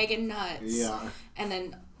sugar and egg and nuts, and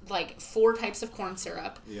then like 4 types of corn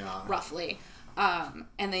syrup, roughly, and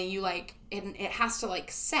then you like it has to like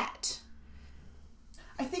set.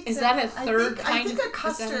 I think is that a third I kind think of, a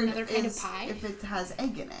custard is that another kind is of pie? if it has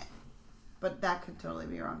egg in it. But that could totally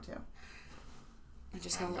be wrong too. I'm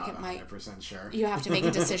just going to I'm look not at 100% sure. You have to make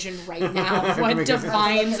a decision right now. What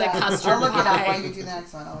defines a custard I'll look it up pie? while you do the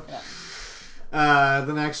next one. I'll look it up.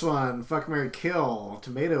 The next one, Fuck, Marry, Kill,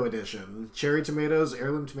 Tomato Edition. Cherry tomatoes,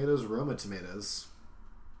 heirloom tomatoes, Roma tomatoes.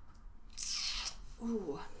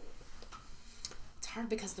 Ooh. It's hard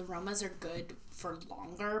because the Romas are good for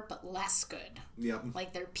longer, but less good. Yep.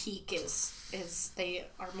 Like their peak is they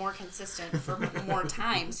are more consistent for more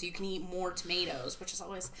time, so you can eat more tomatoes, which is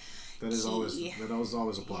always That is key.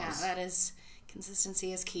 always a plus. Yeah, that is,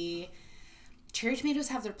 consistency is key. Cherry tomatoes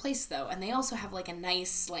have their place though, and they also have like a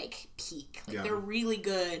nice like peak. Like they're really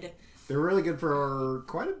good. They're really good for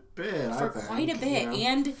quite a bit. For I think, quite a bit, you know?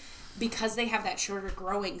 and because they have that shorter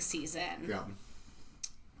growing season. Yeah.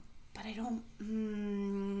 But I don't.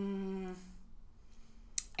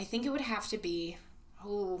 I think it would have to be.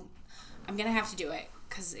 Oh, I'm gonna have to do it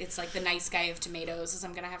because it's like the nice guy of tomatoes. Is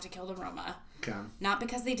I'm gonna have to kill the Roma. Okay. Not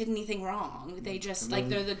because they did anything wrong. They just like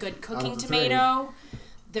they're the good cooking the tomato.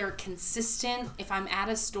 They're consistent. If I'm at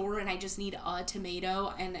a store and I just need a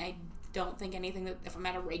tomato, and I don't think anything that if I'm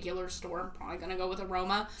at a regular store, I'm probably gonna go with a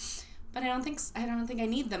Roma. But I don't think I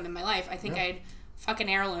need them in my life. I think I'd fuck an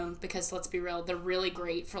heirloom because let's be real, they're really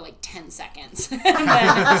great for like 10 seconds. And then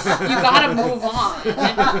you gotta move on.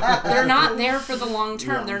 They're not there for the long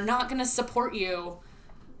term. Yeah. They're not gonna support you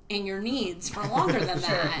in your needs for longer than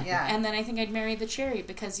that. Yeah. And then I think I'd marry the cherry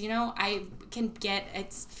because, you know, I can get,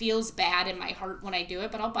 it feels bad in my heart when I do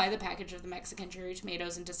it, but I'll buy the package of the Mexican cherry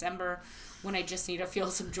tomatoes in December when I just need to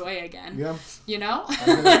feel some joy again. Yeah. You know?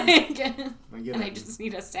 I get And I it. just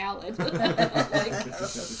need a salad.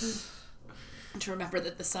 To remember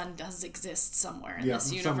that the sun does exist somewhere in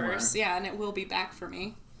this universe. Somewhere. Yeah, and it will be back for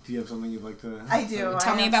me. Do you have something you'd like to I do.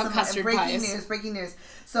 Tell me have about some custard pies. Breaking news.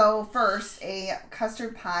 So first, a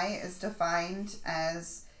custard pie is defined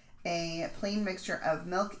as a plain mixture of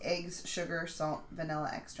milk, eggs, sugar, salt, vanilla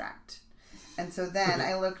extract. And so then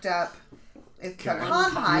I looked up if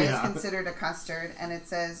pecan pie is considered a custard, and it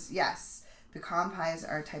says yes, pecan pies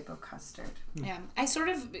are a type of custard. Yeah, I sort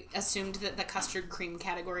of assumed that the custard cream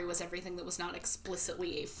category was everything that was not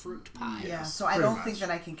explicitly a fruit pie. Yeah, so I don't think that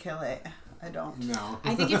I can kill it. I don't. No.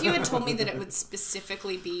 I think if you had told me that it would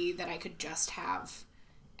specifically be that I could just have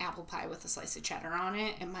apple pie with a slice of cheddar on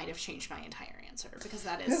it, it might have changed my entire answer because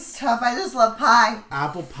that It's is... tough. I just love pie.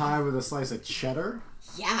 Apple pie with a slice of cheddar?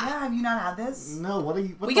 Yeah. Yeah, have you not had this? No, what are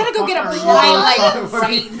you... What We the gotta go fuck get a are you pie, like, talking-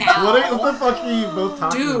 right now. What the fuck are you both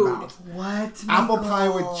talking Dude. about? What? Apple Michael? pie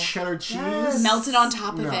with cheddar cheese? Yes. Melted on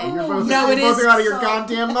top of No, it. you're both, No, you're it both is are out of your so-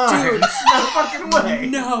 goddamn mind. Dude. No fucking way.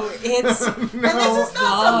 No, it's... No. And this is not some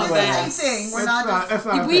Love Disney it. thing. We're That's not that's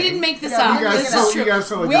not a We thing. didn't make this Yeah, up. you guys This told- is true. you guys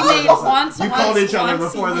totally We got made this. once. You called each other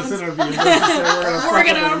once, before once. this interview. Just to say We're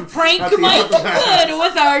gonna prank Mike Good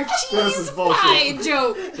with our This is cheese bullshit. pie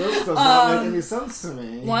joke. This does not make any sense to me.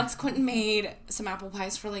 Once Quentin made some apple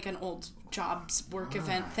pies for like an old jobs work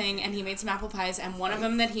event thing, and he made some apple pies, and one of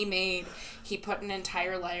them that he made, he put an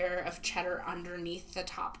entire layer of cheddar underneath the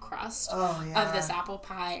top crust of this apple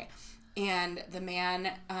pie, and the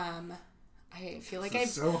man, I feel like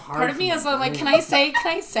so hard part of me for is my like, brain. can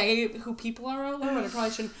I say who people are out there? But I probably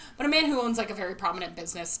shouldn't. But a man who owns like a very prominent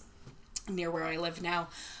business near where I live now,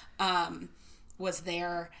 was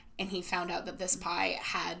there, and he found out that this pie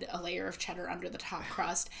had a layer of cheddar under the top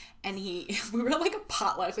crust, and we were at like a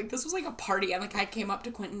potluck, like this was like a party, and the guy came up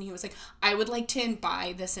to Quentin, and he was like, I would like to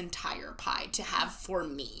buy this entire pie to have for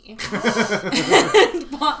me.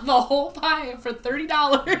 And bought the whole pie for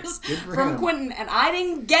 $30 from him. Quentin, and I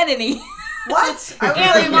didn't get any. What? I was And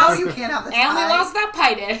like, we no, lost- you can't have this And we pie. lost that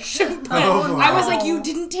pie dish. But Oh, I was wow. like, you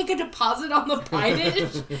didn't take a deposit on the pie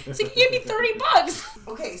dish? It's like, you gave me $30.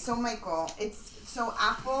 Okay, so Michael, so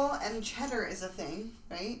apple and cheddar is a thing,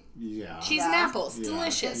 right? Yeah. Cheese Yeah. and apples. Yeah.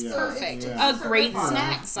 Delicious. Yeah. Perfect. Yeah. A great Yeah.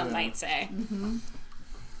 snack, some Yeah. might say.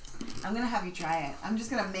 I'm gonna have you try it. I'm just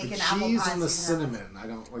gonna make The an apple cheese pie. and the so you can have cinnamon. I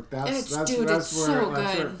don't like that's It's- that's dude, that's it's where so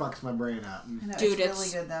that's where good. it fucks my brain up. it. I know, Dude, it's really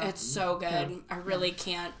good though. It's so good. I really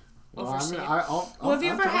can't Well, overstate it. I'll Well, have you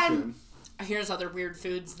I'll ever toss had... you. Here's other weird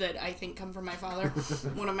foods that I think come from my father.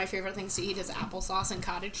 One of my favorite things to eat is applesauce and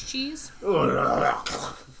cottage cheese.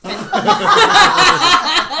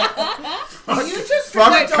 You just Fuck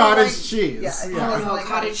really don't cottage like- cheese. Yeah, Yeah. Oh no, like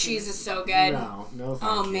cottage cheese is so good. No, no.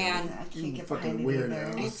 Thank Oh you. man. I can't get Fucking behind it weirdo.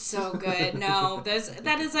 either. It's so good. No,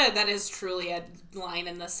 that is truly a line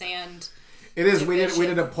in the sand. It is. We division.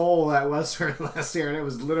 did a poll at Western last year, and it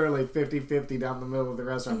was literally 50-50 down the middle of the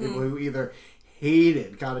restaurant. People who either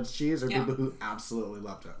hated cottage cheese or Yeah. people who absolutely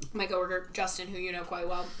loved it. My coworker Justin, who you know quite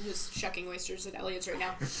well, who's shucking oysters at Elliot's right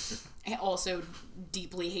now, also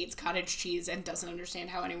deeply hates cottage cheese and doesn't understand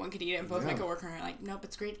how anyone could eat it. And both my coworker are like, "Nope,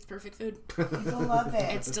 it's great. It's perfect food. People love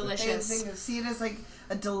it. It's delicious. They see it as like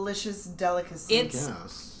a delicious delicacy. It's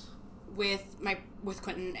with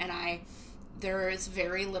Quentin and I. There is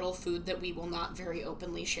very little food that we will not very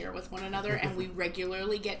openly share with one another, and we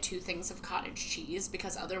regularly get 2 things of cottage cheese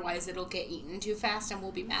because otherwise it'll get eaten too fast and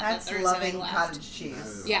we'll be mad that there's anything left. Cottage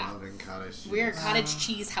cheese. Loving cottage cheese. We're a cottage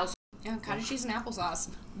cheese house. Yeah, cottage cheese and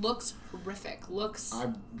applesauce. Looks horrific. Looks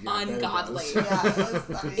ungodly.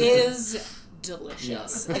 Is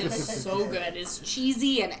delicious. Yeah. It is so good. It's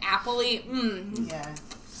cheesy and appley. Yeah.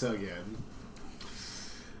 So good.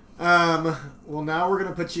 Well, now we're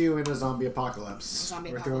gonna put you in a zombie apocalypse.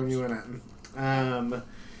 We're throwing you in it.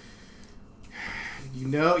 You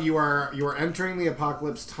know you are entering the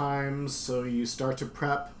apocalypse times, so you start to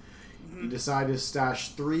prep. You decide to stash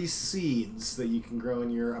 3 seeds that you can grow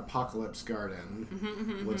in your apocalypse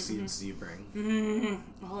garden. What seeds do you bring?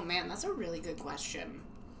 Oh man, that's a really good question.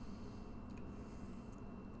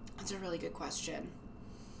 I'd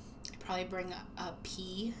probably bring a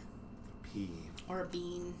pea. Or a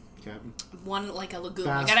bean. Okay. One like a legume.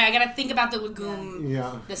 I gotta think about the legume.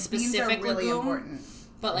 Yeah. The specific Beans are really legume. important.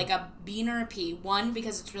 But like a bean or a pea. One,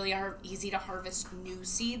 because it's really easy to harvest new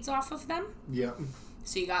seeds off of them. Yep.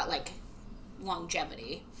 So you got like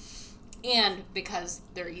longevity. And because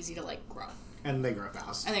they're easy to like grow. And they grow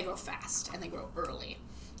fast. And they grow early.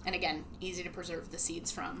 And again, easy to preserve the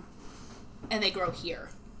seeds from. And they grow here.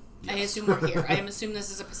 Yes. I assume we're here. I assume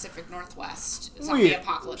this is a Pacific Northwest zombie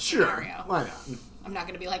apocalypse scenario. Why not? I'm not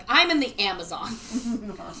going to be like, I'm in the Amazon.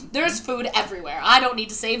 There's food everywhere. I don't need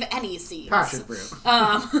to save any seeds. Passion fruit.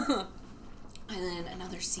 And then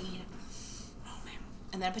another seed. Oh, man.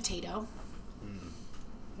 And then a potato.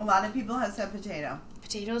 A lot of people have said potato.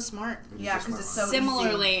 Potato's smart. Yeah, because it's so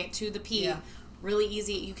Similarly easy. to the pea. Yeah. Really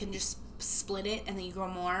easy. You can just split it and then you grow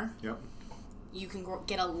more. Yep. You can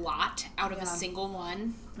get a lot out of a single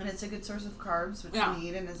one. And it's a good source of carbs, which you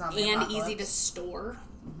need in a zombie and apocalypse. easy to store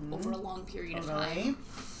over a long period of time.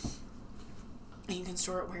 And you can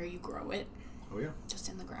store it where you grow it. Oh, yeah. Just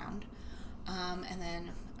in the ground. And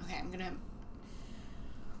then, okay, I'm going to...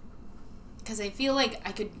 Because I feel like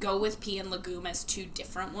I could go with pea and legume as 2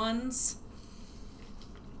 different ones.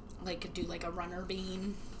 Like, could do like a runner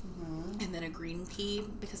bean. And then a green pea,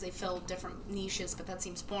 because they fill different niches, but that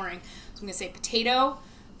seems boring. So I'm going to say potato.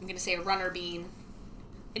 I'm going to say a runner bean.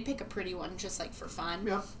 I'd pick a pretty one just like for fun.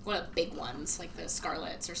 Yeah. One of the big ones, like the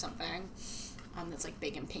scarlets or something. That's like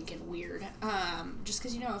big and pink and weird. Just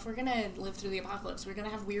because, if we're going to live through the apocalypse, we're going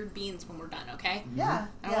to have weird beans when we're done, okay? Yeah.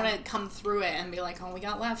 I don't want to come through it and be like, all we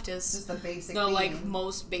got left is just the basic bean. like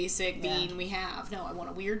most basic bean we have. No, I want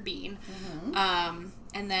a weird bean. And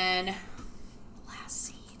then last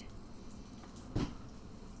seed.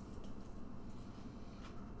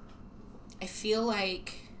 I feel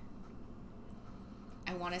like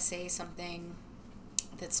I want to say something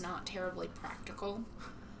that's not terribly practical,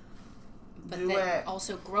 but that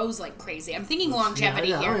also grows like crazy. I'm thinking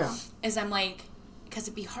longevity here. As I'm like, because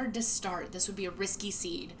it'd be hard to start. This would be a risky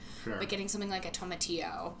seed. Sure. But getting something like a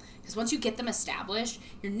tomatillo. Because once you get them established,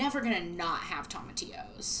 you're never going to not have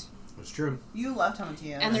tomatillos. That's true. You love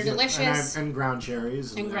tomatillos. And they're delicious. And ground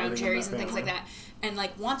cherries. And ground cherries and things like that. And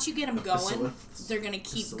like once you get them going, they're going to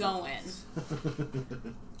keep going.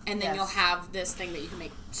 And then you'll have this thing that you can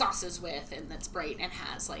make sauces with, and that's bright and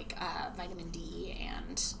has like vitamin D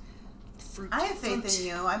and fruit. I have faith in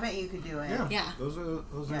you. I bet you could do it. Yeah. Those are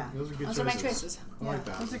good choices. Those are my choices. I like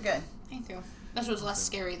that. Those are good. Thank you. That was less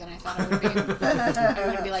scary than I thought it would be. I'm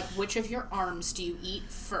going to be like, which of your arms do you eat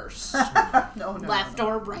first? No. Left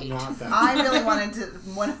or right? Not that. I really wanted to.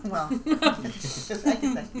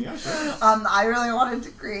 I really wanted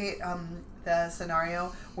to create the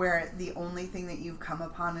scenario where the only thing that you've come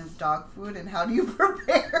upon is dog food, and how do you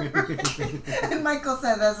prepare? And Michael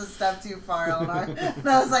said that's a step too far, Eleanor. And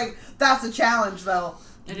I was like, that's a challenge, though.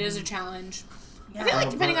 It is a challenge. Yeah. I feel like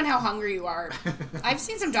depending on how hungry you are, I've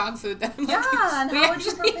seen some dog food that I'm like, and how would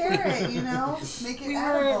you prepare it? Make it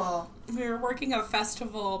edible. We were working a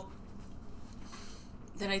festival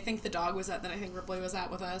that I think the dog was at, that I think Ripley was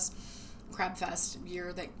at with us. Crab Fest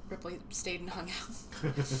year that Ripley stayed and hung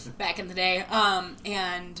out back in the day.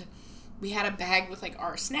 And we had a bag with like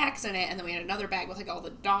our snacks in it, and then we had another bag with like all the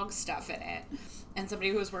dog stuff in it. And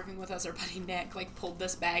somebody who was working with us, our buddy Nick, like pulled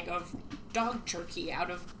this bag of dog jerky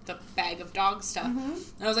out of the bag of dog stuff. And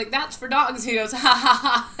I was like, that's for dogs. He goes, ha ha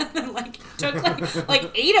ha. And then like took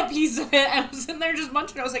like ate a piece of it. And I was sitting there just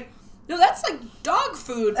munching. I was like, no, that's like dog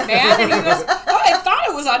food, man. And he goes, oh, I thought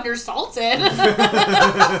it was undersalted.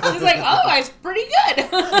 He's like, oh, it's pretty good.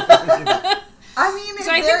 I mean,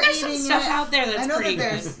 so I think there's some stuff out there that's pretty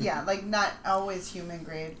good. Yeah, like not always human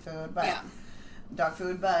grade food, but yeah. dog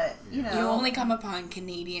food, but you know. You only come upon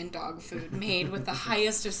Canadian dog food made with the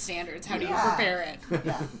highest of standards. How do you prepare it?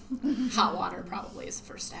 Yeah. Hot water probably is the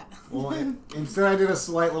first step. Well, instead I did a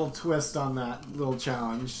slight little twist on that little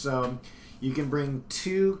challenge. So you can bring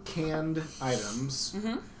 2 canned items.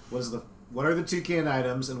 Mm-hmm. What are the 2 canned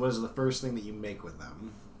items, and what is the first thing that you make with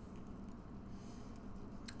them?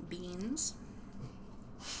 Beans.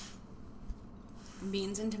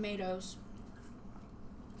 Beans and tomatoes.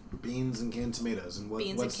 Beans and canned tomatoes. And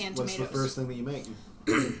what's tomatoes. the first thing that you make?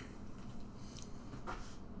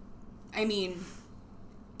 I mean,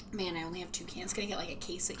 man, I only have 2 cans. Can I get like a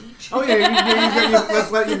case of each? Oh yeah,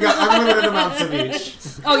 let's let you go. Unlimited amounts of each.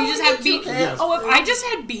 Oh, you just have beans? Yes. Oh, if I just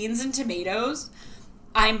had beans and tomatoes,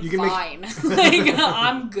 I'm fine.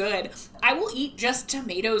 I'm good. I will eat just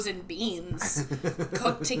tomatoes and beans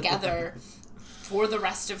cooked together for the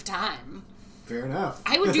rest of time. Fair enough.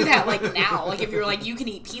 I would do that like now. Like if you were like, you can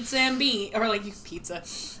eat pizza and beans, or like pizza.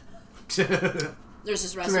 There's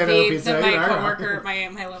this recipe that my coworker,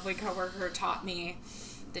 my lovely coworker, taught me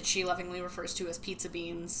that she lovingly refers to as pizza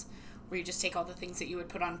beans, where you just take all the things that you would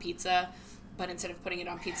put on pizza, but instead of putting it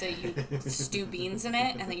on pizza, you stew beans in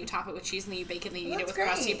it, and then you top it with cheese, and then you bake it, and then you eat it with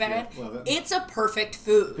crusty bread. Yeah, it's a perfect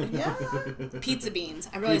food. Yeah. Pizza beans.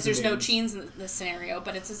 I realize there's no cheese in this scenario,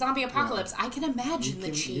 but it's a zombie apocalypse. I can imagine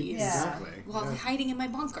the cheese while hiding in my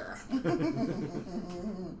bunker.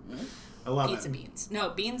 I love pizza beans.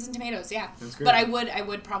 No, beans and tomatoes, yeah. That's great. But I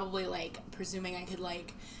would probably, like, presuming I could,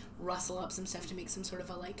 like, rustle up some stuff to make some sort of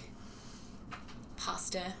a, like,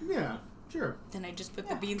 pasta. Yeah, sure. Then I just put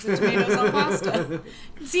the beans and tomatoes on pasta.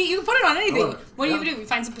 See, you can put it on anything. What do you do? You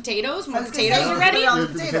find some potatoes when the potatoes are ready?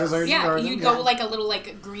 Yeah, you go, like, a little,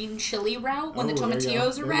 like, green chili route when the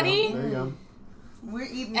tomatillos are ready. There you go. We're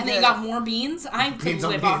eating and then you got more beans. I could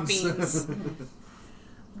live off beans.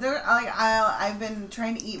 I've been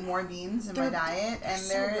trying to eat more beans in my diet,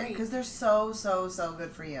 and because they're so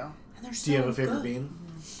good for you. And they're so Do you have a favorite good. bean?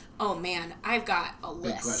 Oh man, I've got a list.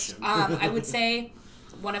 Big question. I would say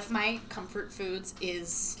one of my comfort foods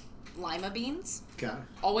is lima beans. Okay.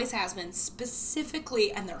 Always has been,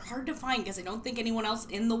 specifically, and they're hard to find because I don't think anyone else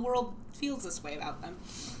in the world feels this way about them.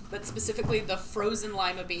 But specifically the frozen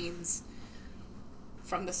lima beans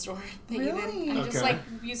from the store. Really? I just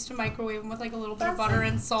used to microwave them with like a little bit of butter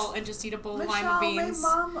and salt and just eat a bowl of lima beans.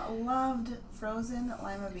 My mom loved frozen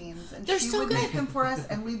lima beans, and they're she so would good. make them for us,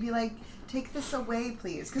 and we'd be like, "Take this away,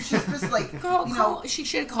 please," because she's just like, she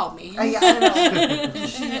should have called me. Yeah, I know.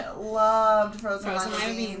 She loved frozen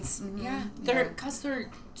lima beans. Mm-hmm. Yeah, they're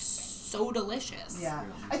so delicious. Yeah,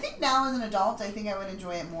 I think now as an adult, I think I would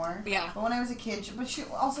enjoy it more. Yeah, but when I was a kid, but she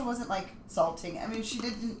also wasn't like salting. I mean, she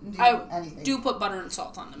didn't do anything. I do put butter and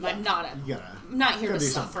salt on them. Yeah. I'm I'm not here to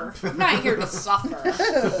suffer. I'm not here to suffer.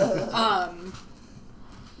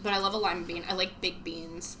 But I love a lima bean. I like big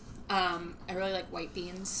beans. I really like white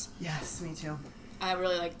beans. Yes, me too. I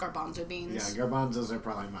really like garbanzo beans. Yeah, garbanzos are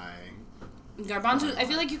probably my... Garbanzos, I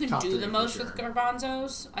feel like you can do the most with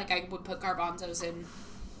garbanzos. Like, I would put garbanzos in...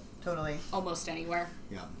 Totally. Almost anywhere.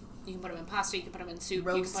 Yeah. You can put them in pasta, you can put them in soup,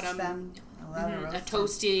 roast you can put them... a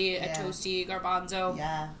toasty garbanzo.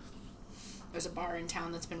 Yeah. There's a bar in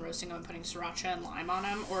town that's been roasting them and putting sriracha and lime on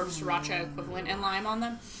them, or sriracha equivalent and lime on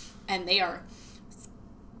them, and they are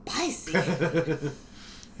spicy.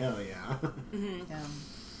 Hell yeah. Mm-hmm.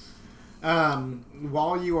 Yeah.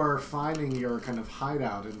 While you are finding your kind of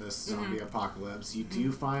hideout in this zombie apocalypse, you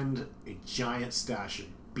do find a giant stash of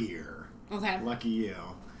beer. Okay. Lucky you.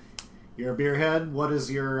 You're a beer head. What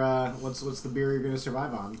is your what's the beer you're going to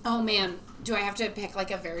survive on? Oh man, do I have to pick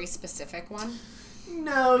like a very specific one?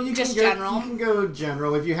 No, you just can go general. You can go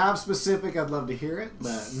general. If you have specific, I'd love to hear it.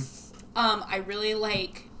 But I really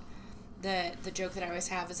like the joke that I always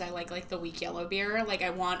have is I like the weak yellow beer. Like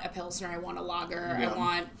I want a pilsner, I want a lager, I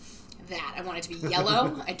want that. I want it to be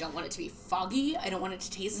yellow. I don't want it to be foggy. I don't want it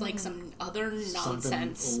to taste like some other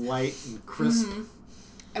nonsense. Something light and crisp.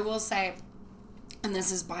 I will say, and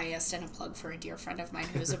this is biased and a plug for a dear friend of mine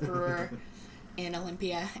who is a brewer in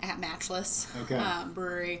Olympia at Matchless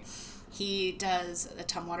Brewery. He does the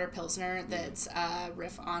Tumwater Pilsner that's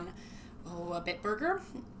riff on a Bitburger.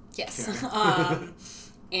 Yes. Okay.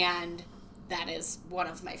 And that is one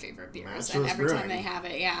of my favorite beers. Matchless and every Brewing. time they have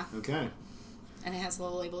it, yeah. Okay. And it has a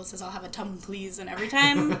little label that says, I'll have a tum, please. And every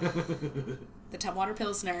time the Tumwater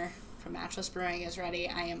Pilsner from Matchless Brewing is ready,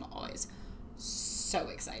 I am always so so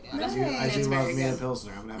excited. Nice. I do It's love very me a good.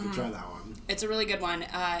 Pilsner. I'm going to have to try that one. It's a really good one.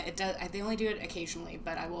 It does. They only do it occasionally,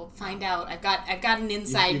 but I will find out. I've got an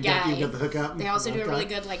inside guy. You got the hookup? They also do a really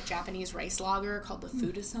good Japanese rice lager called the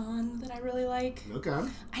Fudasan that I really like. Okay.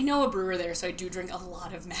 I know a brewer there, so I do drink a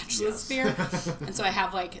lot of matchless beer. And so I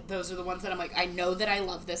have those are the ones that I'm like, I know that I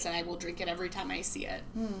love this and I will drink it every time I see it.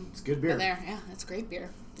 It's good beer. But it's great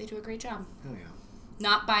beer. They do a great job. Hell yeah.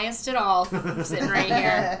 Not biased at all. I'm sitting right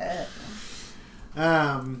here.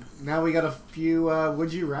 Now we got a few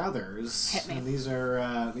would you rathers. Hit me. And these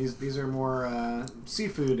are more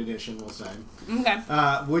seafood edition, we'll say. Okay.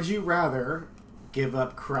 Would you rather give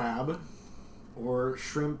up crab or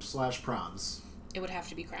shrimp/prawns? It would have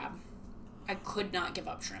to be crab. I could not give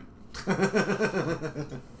up shrimp.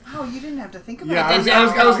 Oh, you didn't have to think about Yeah, it.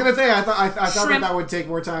 I was gonna say I thought Shrimp- that would take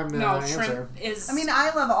more time to answer. Shrimp is. I mean,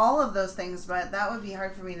 I love all of those things, but that would be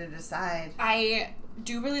hard for me to decide. I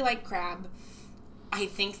do really like crab. I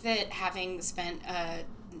think that having spent a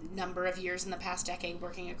number of years in the past decade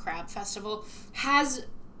working a crab festival has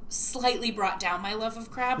slightly brought down my love of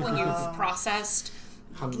crab when you've processed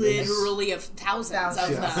Hundreds. literally of thousands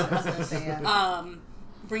of Thousands. them. I was gonna say, yeah.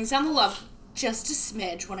 Brings down the love just a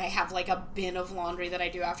smidge when I have a bin of laundry that I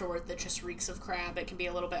do afterward that just reeks of crab. It can be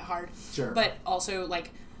a little bit hard. Sure. But also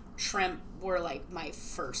shrimp were my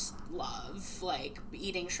first love.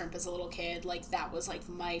 Eating shrimp as a little kid, that was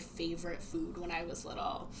my favorite food when I was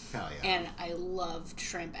little. Hell yeah. And I loved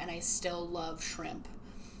shrimp and I still love shrimp.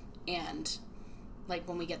 And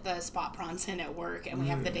when we get the spot prawns in at work and we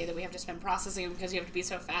have the day that we have to spend processing them because you have to be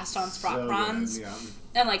so fast on spot So prawns. good,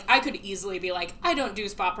 yeah. And I could easily be I don't do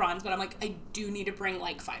spot prawns, but I'm I do need to bring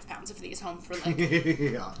 5 pounds of these home for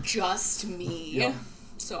Yeah. just me. Yeah.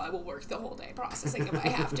 So I will work the whole day processing if I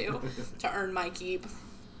have to earn my keep.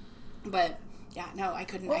 But yeah, no, I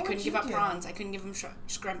couldn't. What I couldn't would give you up do? prawns. I couldn't give them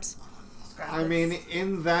scrimps. I mean,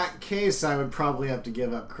 in that case, I would probably have to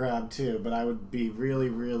give up crab too, but I would be really,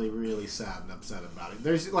 really, really sad and upset about it.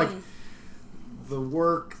 There's the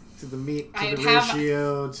work to the meat to the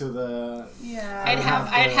ratio to the. Yeah.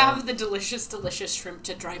 I'd have the delicious shrimp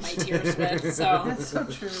to dry my tears with. So That's so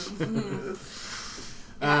true.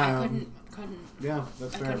 yeah, I couldn't. Yeah,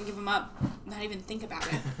 that's fair. I couldn't give them up. Not even think about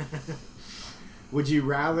it. Would you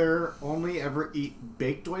rather only ever eat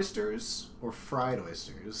baked oysters or fried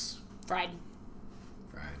oysters? Fried.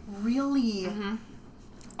 Really? Mm-hmm.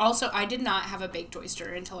 Also, I did not have a baked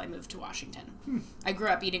oyster until I moved to Washington. I grew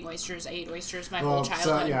up eating oysters. I ate oysters my whole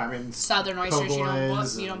childhood. Southern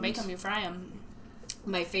oysters, you don't bake them, you fry them.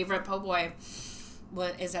 My favorite po' boy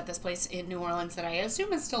is at this place in New Orleans that I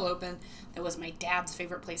assume is still open. That was my dad's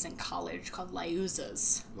favorite place in college called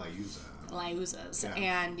Liuzza's. Liuzza's. Yeah.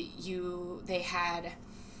 And they had...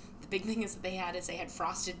 The big thing is that they had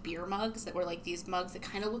frosted beer mugs that were these mugs that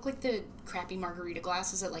kind of look like the crappy margarita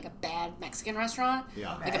glasses at a bad Mexican restaurant.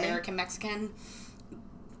 Yeah. Right. American Mexican.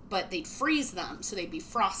 But they'd freeze them, so they'd be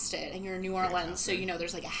frosted, and you're in New Orleans, so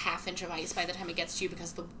there's a half inch of ice by the time it gets to you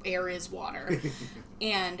because the air is water.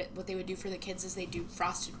 And what they would do for the kids is they do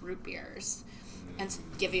frosted root beers and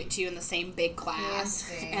give it to you in the same big glass.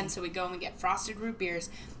 Fancy. And so we go and we get frosted root beers,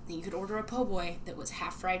 and you could order a po' boy that was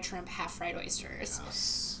half fried shrimp, half fried oysters.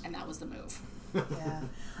 Yes. And that was the move. Yeah.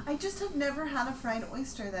 I just have never had a fried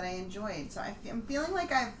oyster that I enjoyed, so I'm feeling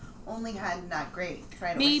like I've only had not great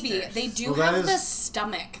fried Maybe. oysters. They do have the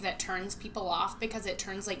stomach that turns people off because it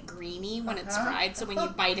turns greeny when it's fried. So when you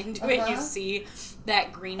bite into it, you see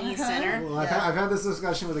that greeny center. Well, I've had this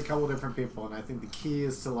discussion with a couple different people, and I think the key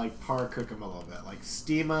is to par cook them a little bit,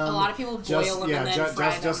 stem them. A lot of people boil them and then fry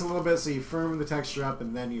them. Just a little bit, so you firm the texture up,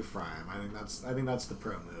 and then you fry them. I think that's the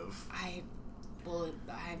pro move.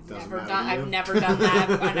 I've never done that,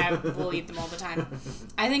 and I will eat them all the time.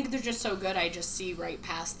 I think they're just so good. I just see right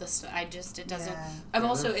past this. It doesn't.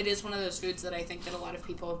 Yeah. It is one of those foods that I think that a lot of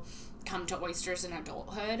people come to oysters in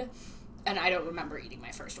adulthood, and I don't remember eating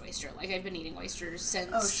my first oyster. I've been eating oysters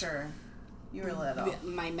since. Oh sure, you were little.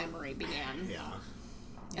 My memory began. Yeah.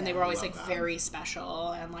 And they were always love that. very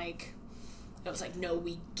special, and it was no,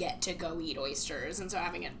 we get to go eat oysters, and so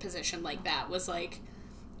having a position like that was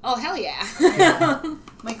oh, hell yeah. Yeah.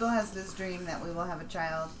 Michael has this dream that we will have a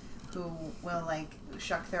child who will,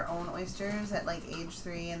 shuck their own oysters at, age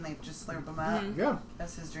 3 and, just slurp them up. Mm-hmm. Yeah.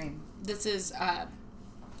 That's his dream. This is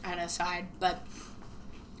an aside, but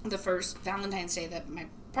the first Valentine's Day that my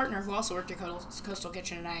partner, who also worked at Coastal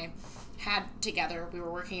Kitchen, and I had together, we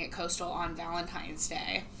were working at Coastal on Valentine's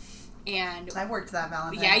Day. And I worked that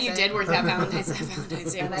Valentine's Day. Yeah, you did work that Valentine's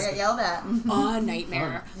Day. And I got yelled at. A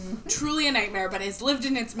nightmare. Truly a nightmare, but it's lived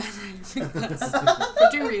in its memory for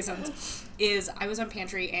 2 reasons. is I was on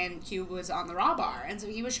pantry and Hugh was on the raw bar, and so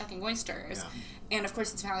he was shucking oysters. Yeah. And of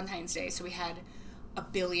course it's Valentine's Day, so we had a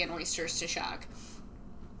billion oysters to shuck.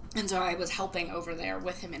 And so I was helping over there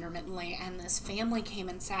with him intermittently, and this family came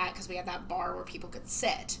and sat, because we had that bar where people could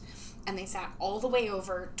sit, and they sat all the way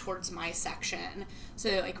over towards my section, so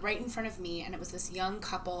they're like right in front of me, and it was this young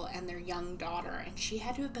couple and their young daughter, and she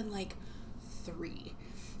had to have been like 3.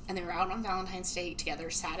 And they were out on Valentine's Day together,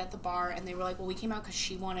 sat at the bar, and they were like, well, we came out because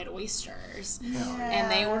she wanted oysters. Yeah.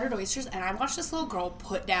 And they ordered oysters, and I watched this little girl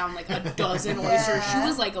put down, like, a dozen oysters. She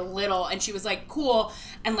was, like, little, and she was, like, cool,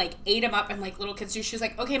 and, like, ate them up, and, like, little kids do. She was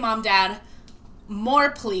like, okay, Mom, Dad, more,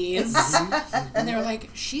 please. And they were like,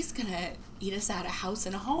 she's gonna eat us out of house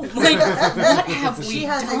and home. Like, what have we done? She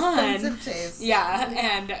has expensive taste. Yeah,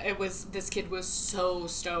 and this kid was so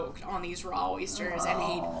stoked on these raw oysters and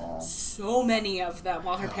ate so many of them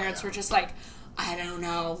while her parents were just like, I don't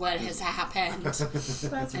know what has happened.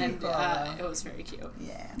 That's and cool, it was very cute.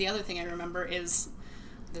 Yeah. The other thing I remember is,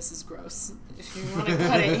 this is gross, if you want to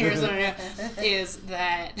cut it, here's what I know, is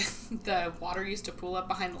that the water used to pool up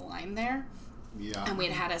behind the line there. Yeah. And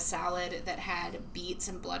we'd had a salad that had beets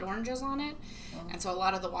and blood oranges on it. And so a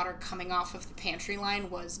lot of the water coming off of the pantry line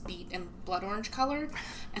was beet and blood orange colored.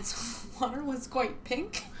 And so the water was quite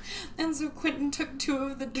pink. And so Quentin took 2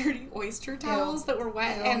 of the dirty oyster towels that were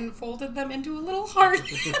wet and folded them into a little heart.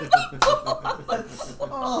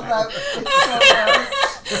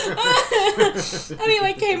 And he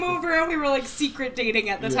like came over, and we were like secret dating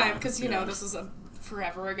at the time, because you know this was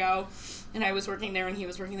forever ago. And I was working there, and he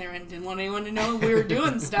was working there, and didn't want anyone to know we were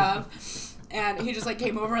doing stuff. And he just, like,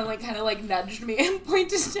 came over and, like, kind of, like, nudged me and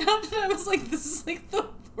pointed down, and I was like, this is, like, the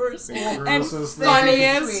worst and funniest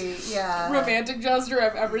romantic gesture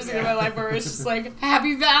I've ever seen in my life, where it's just, like,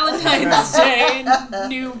 Happy Valentine's Day,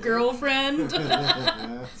 new girlfriend.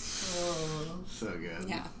 So good.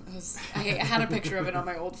 Yeah. I had a picture of it on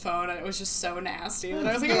my old phone, and it was just so nasty that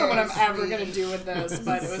I was like, I don't know what I'm ever going to do with this,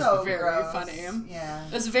 but it was so very gross. Funny. Yeah.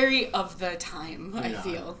 It was very of the time, I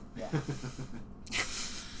feel. Yeah.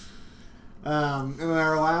 And then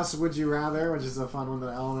our last Would You Rather, which is a fun one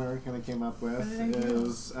that Eleanor kind of came up with,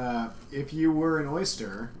 is if you were an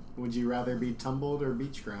oyster, would you rather be tumbled or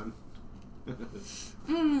beach grown?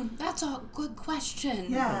 That's a good question.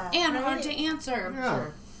 Yeah. And hard to answer. Yeah.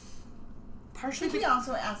 Sure. Partially, we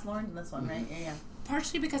also asked Lauren this one, right? Yeah.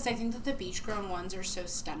 Partially because I think that the beach-grown ones are so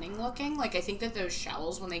stunning looking. Like, I think that those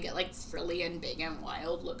shells, when they get, like, frilly and big and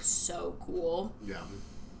wild, look so cool. Yeah.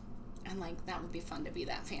 And, like, that would be fun to be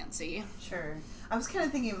that fancy. Sure. I was kind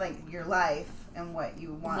of thinking of, like, your life and what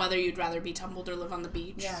you want. Whether you'd rather be tumbled or live on the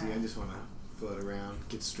beach. Yeah. See, I just want to float around,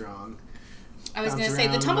 get strong. I was going to say,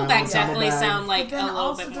 the tumble bags definitely sound like a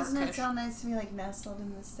little bit more cush. Doesn't it sound nice to be, like, nestled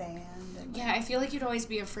in the sand? And, yeah, I feel like you'd always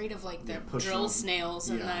be afraid of, like, the drill snails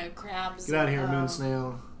and the crabs. Get out of here, moon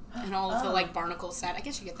snail. And all of the, like, barnacle set. I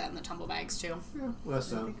guess you get that in the tumble bags, too. Yeah, less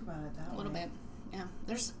so. Think about it that way. A little bit. Yeah.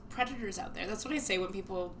 There's predators out there. That's what I say when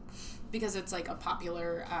people, because it's, like, a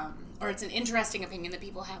popular, or it's an interesting opinion that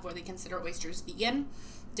people have where they consider oysters vegan,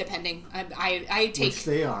 depending. I take... Which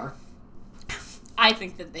they are. I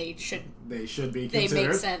think that they should be considered. They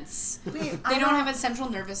make sense. They don't have a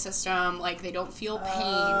central nervous system. Like, they don't feel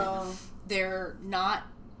pain. They're not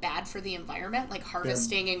bad for the environment. Like,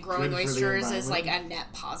 harvesting and growing oysters is, like, a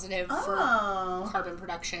net positive for carbon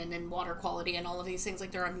production and water quality and all of these things.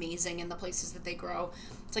 Like, they're amazing in the places that they grow.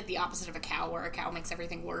 It's like the opposite of a cow, where a cow makes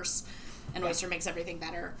everything worse. An oyster makes everything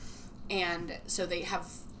better. And so they have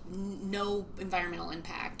no environmental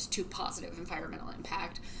impact to positive environmental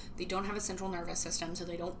impact. They don't have a central nervous system, so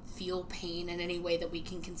they don't feel pain in any way that we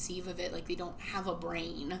can conceive of it. Like, they don't have a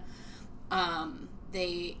brain.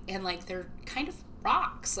 They're kind of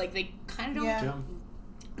rocks. Like, they kind of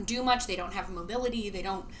don't do much. They don't have mobility. They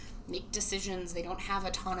don't make decisions. They don't have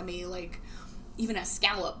autonomy. Like, even a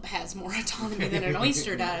scallop has more autonomy than an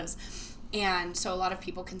oyster does. And so a lot of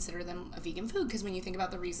people consider them a vegan food, because when you think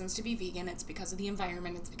about the reasons to be vegan, it's because of the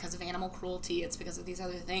environment, it's because of animal cruelty, it's because of these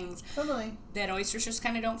other things that oysters just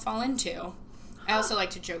kind of don't fall into. I also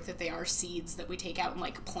like to joke that they are seeds that we take out and,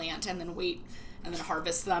 like, plant and then wait and then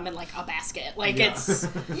harvest them in, like, a basket. Like, it's...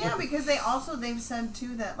 Yeah, because they've said,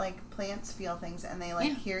 too, that, like, plants feel things and they,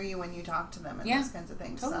 like, hear you when you talk to them and those kinds of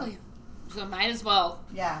things. Totally. So might as well.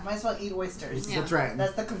 Yeah, might as well eat oysters. Yeah. That's right.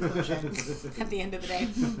 That's the conclusion. At the end of the day.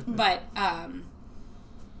 But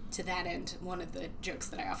to that end, one of the jokes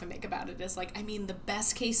that I often make about it is, like, I mean, the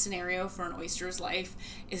best case scenario for an oyster's life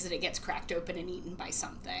is that it gets cracked open and eaten by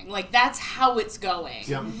something. Like, that's how it's going.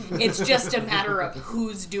 Yep. It's just a matter of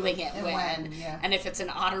who's doing it and when. Yeah. And if it's an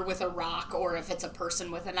otter with a rock, or if it's a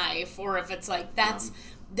person with a knife, or if it's, like, that's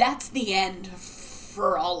the end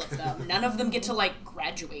for all of them. None of them get to, like,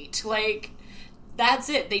 graduate. Like, that's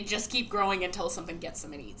it. They just keep growing until something gets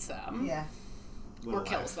them and eats them. Yeah. Or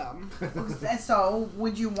kills them. So,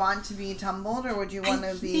 would you want to be tumbled, or would you want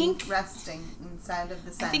to be resting inside of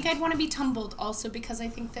the sand? I think I'd want to be tumbled also because I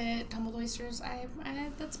think that tumbled oysters,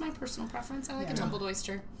 that's my personal preference. I like a tumbled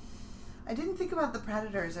oyster. I didn't think about the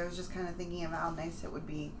predators. I was just kind of thinking of how nice it would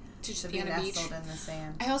be to just be on a nestled beach in the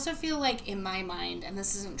sand. I also feel like, in my mind, and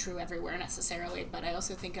this isn't true everywhere necessarily, but I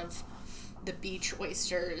also think of the beach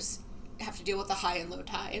oysters have to deal with the high and low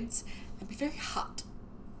tides and be very hot.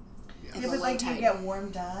 Yeah, but like you get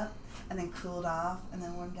warmed up and then cooled off and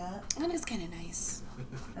then warmed up. That is kind of nice.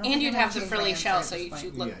 And you'd have the frilly shell, so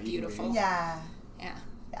you'd look beautiful. Yeah. Yeah.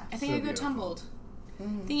 I think I'd go tumbled. I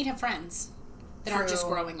think you'd have friends that aren't just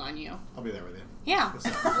growing on you. I'll be there with you. Yeah.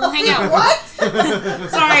 We'll hang out. What?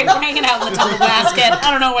 Sorry, we're hanging out in the tumble basket.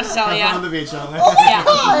 I don't know what to tell you. On the beach, on there. Oh my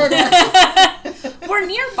God. We're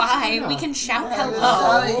nearby. Yeah. We can shout hello.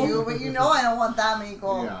 Shout at you, but you know I don't want that many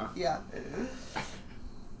goals. Yeah.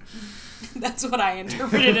 That's what I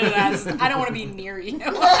interpreted it as. I don't want to be near you.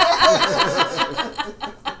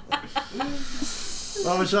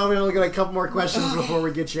 Well, Michelle, we only got a couple more questions before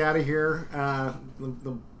we get you out of here.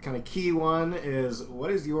 The kind of key one is, what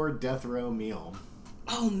is your death row meal?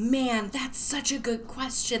 Oh, man, that's such a good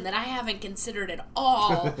question that I haven't considered at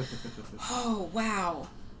all. Oh, wow.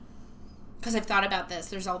 Because I've thought about this.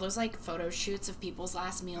 There's all those, like, photo shoots of people's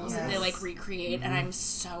last meals that they, like, recreate, and I'm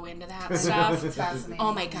so into that stuff. It's fascinating.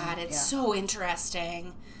 Oh, my God, it's so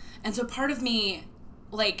interesting. And so part of me,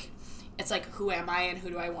 like, it's like, who am I and who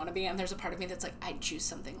do I want to be? And there's a part of me that's like, I'd choose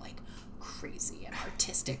something, like, crazy and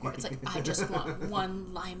artistic, where it's like, I just want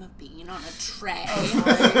one lima bean on a tray.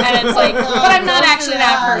 And it's like, but I'm not actually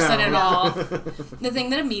that person at all. The thing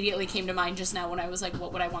that immediately came to mind just now when I was like,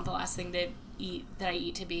 what would I want the last thing to eat that I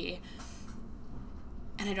eat to be?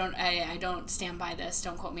 And I don't stand by this,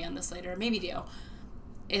 don't quote me on this later, maybe do,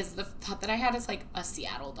 is the thought that I had is like a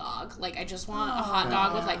Seattle dog. Like, I just want a hot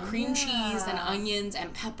dog with like cream cheese and onions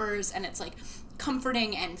and peppers, and it's like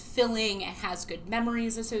comforting and filling and has good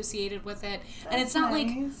memories associated with it. And it's not like,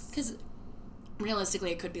 because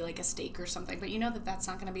realistically it could be like a steak or something, but you know that that's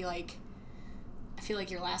not going to be like, I feel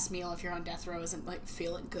like your last meal, if you're on death row, isn't like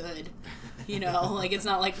feeling good, you know? Like, it's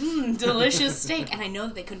not like, delicious steak. And I know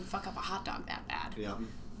that they couldn't fuck up a hot dog that bad. Yeah.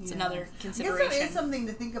 It's another consideration. I guess that is something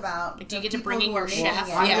to think about. Like, do you get to bring in your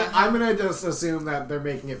chef? I'm going to just assume that they're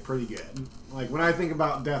making it pretty good. Like, when I think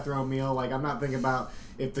about death row meal, like, I'm not thinking about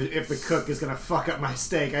if the cook is going to fuck up my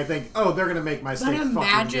steak. I think, they're going to make my steak fucking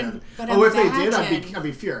good. If they did, I'd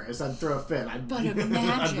be furious. I'd throw a fit. I'd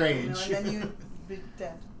rage. And then you'd be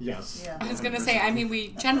dead. Yes. Yeah. I was going to say, I mean,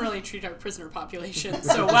 we generally treat our prisoner population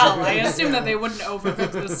so well. I assume that they wouldn't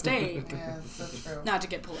overcook the steak. Yeah, that's so true. Not to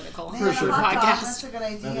get political. For sure. Podcast. That's a good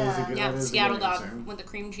idea. Seattle dog with the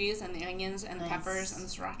cream cheese and the onions and the peppers and the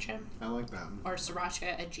siracha. I like that. Or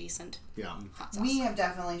siracha adjacent. Yeah. Hot sauce. We have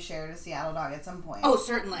definitely shared a Seattle dog at some point. Oh,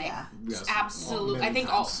 certainly. Yeah. Yes. Absolutely. I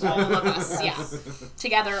think all of us,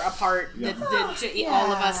 together, apart,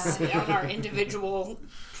 all of us on our individual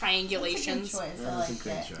triangulations. That's a good choice. I like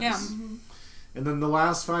it. Yeah. Mm-hmm. And then the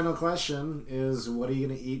last final question is, what are you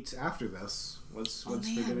going to eat after this? What's for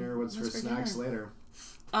dinner? What's for snacks later?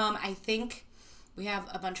 I think we have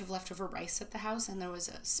a bunch of leftover rice at the house, and there was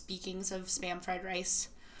speakings of Spam fried rice.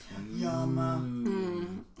 Yum. I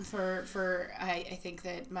think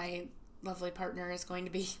that my lovely partner is going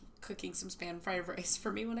to be cooking some Spam fried rice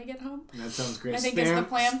for me when I get home. That sounds great. I think is the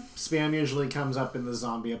plan. Spam usually comes up in the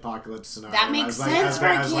zombie apocalypse scenario. That makes sense for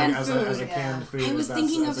canned food. As a canned food. I was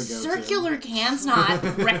thinking of circular cans, not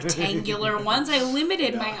rectangular ones. I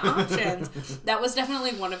limited my options. That was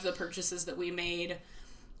definitely one of the purchases that we made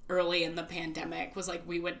early in the pandemic, was like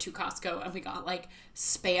we went to Costco and we got like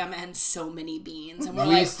Spam and so many beans. And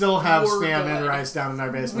we still have Spam and rice down in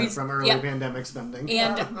our basement from early pandemic spending.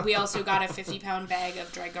 And we also got a 50-pound bag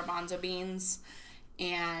of dried garbanzo beans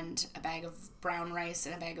and a bag of brown rice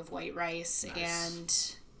and a bag of white rice. Nice.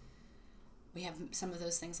 And we have some of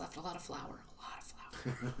those things left. A lot of flour.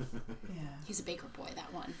 Yeah. He's a baker boy,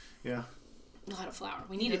 that one. Yeah. A lot of flour.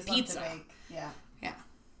 We needed pizza. Yeah.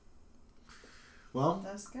 Well,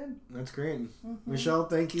 that's good. That's great. Mm-hmm. Michelle,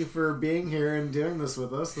 thank you for being here and doing this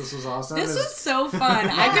with us. This was awesome. This was so fun.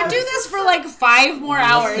 I could do this for like 5 more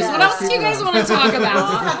hours. What else do you guys want to talk about? We'll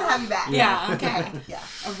have to have you back. Yeah, okay.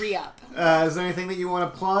 A re-up. Is there anything that you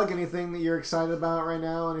want to plug? Anything that you're excited about right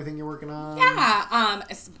now? Anything you're working on? Yeah.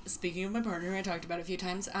 Speaking of my partner, I talked about it a few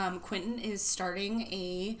times. Quentin is starting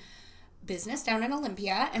a business down in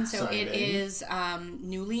Olympia, and so Exciting. it is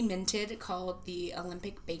newly minted, called the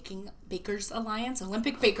Olympic Bakers Alliance.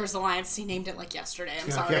 Olympic Bakers Alliance. He named it like yesterday.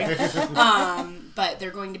 I'm sorry. But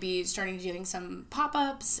they're going to be starting doing some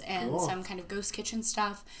pop-ups and some kind of ghost kitchen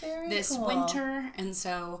stuff this winter, and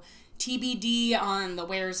so TBD on the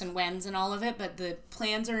wheres and whens and all of it, but the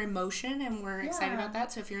plans are in motion, and we're excited about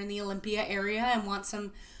that. So if you're in the Olympia area and want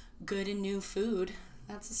some good and new food,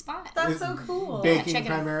 that's the spot. That's so cool. Baking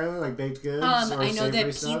primarily, like baked goods? Or I know that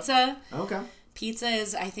pizza. Okay. Pizza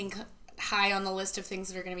is, I think, high on the list of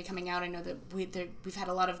things that are going to be coming out. I know that we've had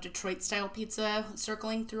a lot of Detroit-style pizza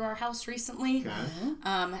circling through our house recently,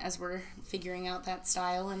 as we're figuring out that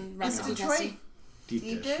style and recipe testing.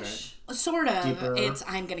 Deep dish? Right? Sort of. Deeper.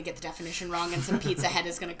 I'm going to get the definition wrong, and some pizza head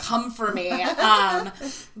is going to come for me.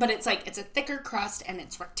 But it's a thicker crust, and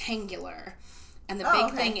it's rectangular. And the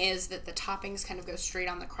big thing is that the toppings kind of go straight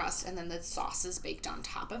on the crust, and then the sauce is baked on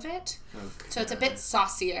top of it. Okay. So it's a bit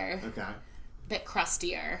saucier. Okay. Bit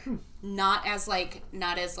crustier. Not as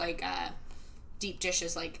deep dish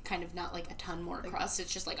is like kind of not like a ton more crust.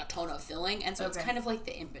 It's just like a ton of filling, and so it's kind of like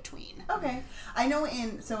the in between. Okay. I know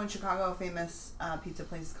in Chicago, a famous pizza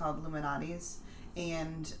place is called Illuminati's,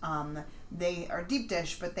 and they are deep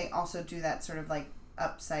dish, but they also do that sort of like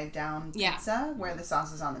upside down pizza where the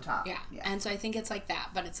sauce is on the top. Yeah. And so I think it's like that,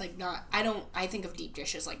 but it's like not, I think of deep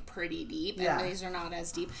dish as like pretty deep, and these are not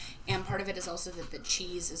as deep. And part of it is also that the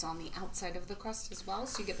cheese is on the outside of the crust as well,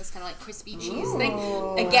 so you get this kind of like crispy cheese thing.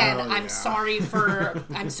 Again, I'm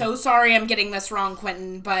so sorry I'm getting this wrong,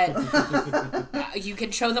 Quentin, but you can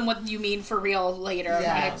show them what you mean for real later,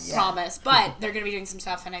 I promise. But they're going to be doing some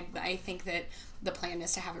stuff, and I think that the plan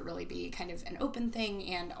is to have it really be kind of an open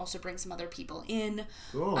thing and also bring some other people in.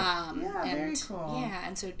 Cool. Very cool. Yeah,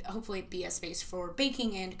 and so hopefully be a space for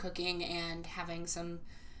baking and cooking and having some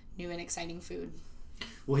new and exciting food.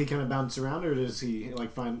 Will he kind of bounce around, or is he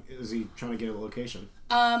is he trying to get a location?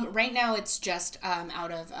 Right now it's just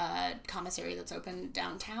out of a commissary that's open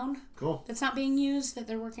downtown. Cool. That's not being used, that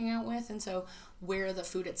they're working out with, and so where the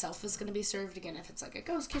food itself is going to be served, again, if it's like a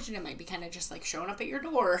ghost kitchen, it might be kind of just like showing up at your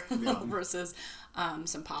door versus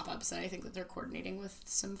some pop-ups, and I think that they're coordinating with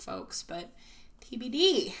some folks, but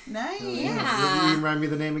TBD. Nice. Yeah. Will you remind me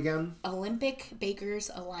the name again? Olympic Bakers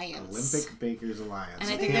Alliance. Olympic Bakers Alliance. And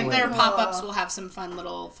I think that their pop-ups will have some fun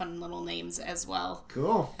little names as well.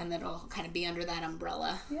 Cool. And that'll kind of be under that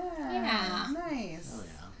umbrella. Yeah. Nice. Oh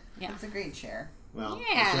yeah. That's a great share. Well,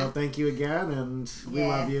 Michelle, thank you again, and we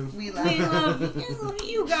love you. We love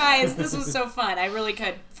you guys. This was so fun. I really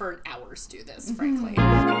could, for hours, do this, frankly.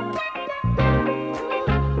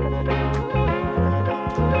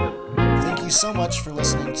 Thank you so much for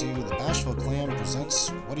listening to The Bashful Clam Presents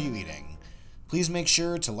What Are You Eating? Please make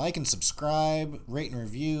sure to like and subscribe, rate and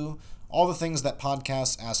review, all the things that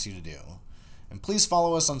podcasts ask you to do. And please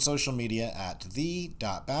follow us on social media at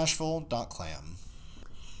the.bashful.clam.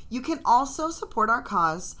 You can also support our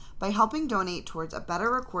cause by helping donate towards a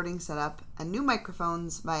better recording setup and new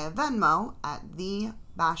microphones via Venmo at The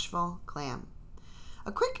Bashful Clam.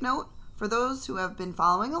 A quick note for those who have been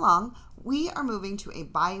following along, we are moving to a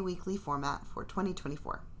bi-weekly format for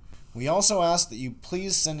 2024. We also ask that you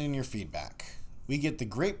please send in your feedback. We get the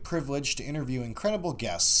great privilege to interview incredible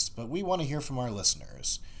guests, but we want to hear from our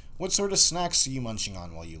listeners. What sort of snacks are you munching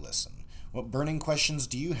on while you listen? What burning questions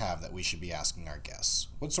do you have that we should be asking our guests?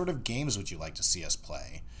 What sort of games would you like to see us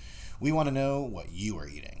play? We want to know what you are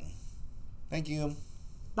eating. Thank you.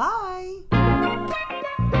 Bye.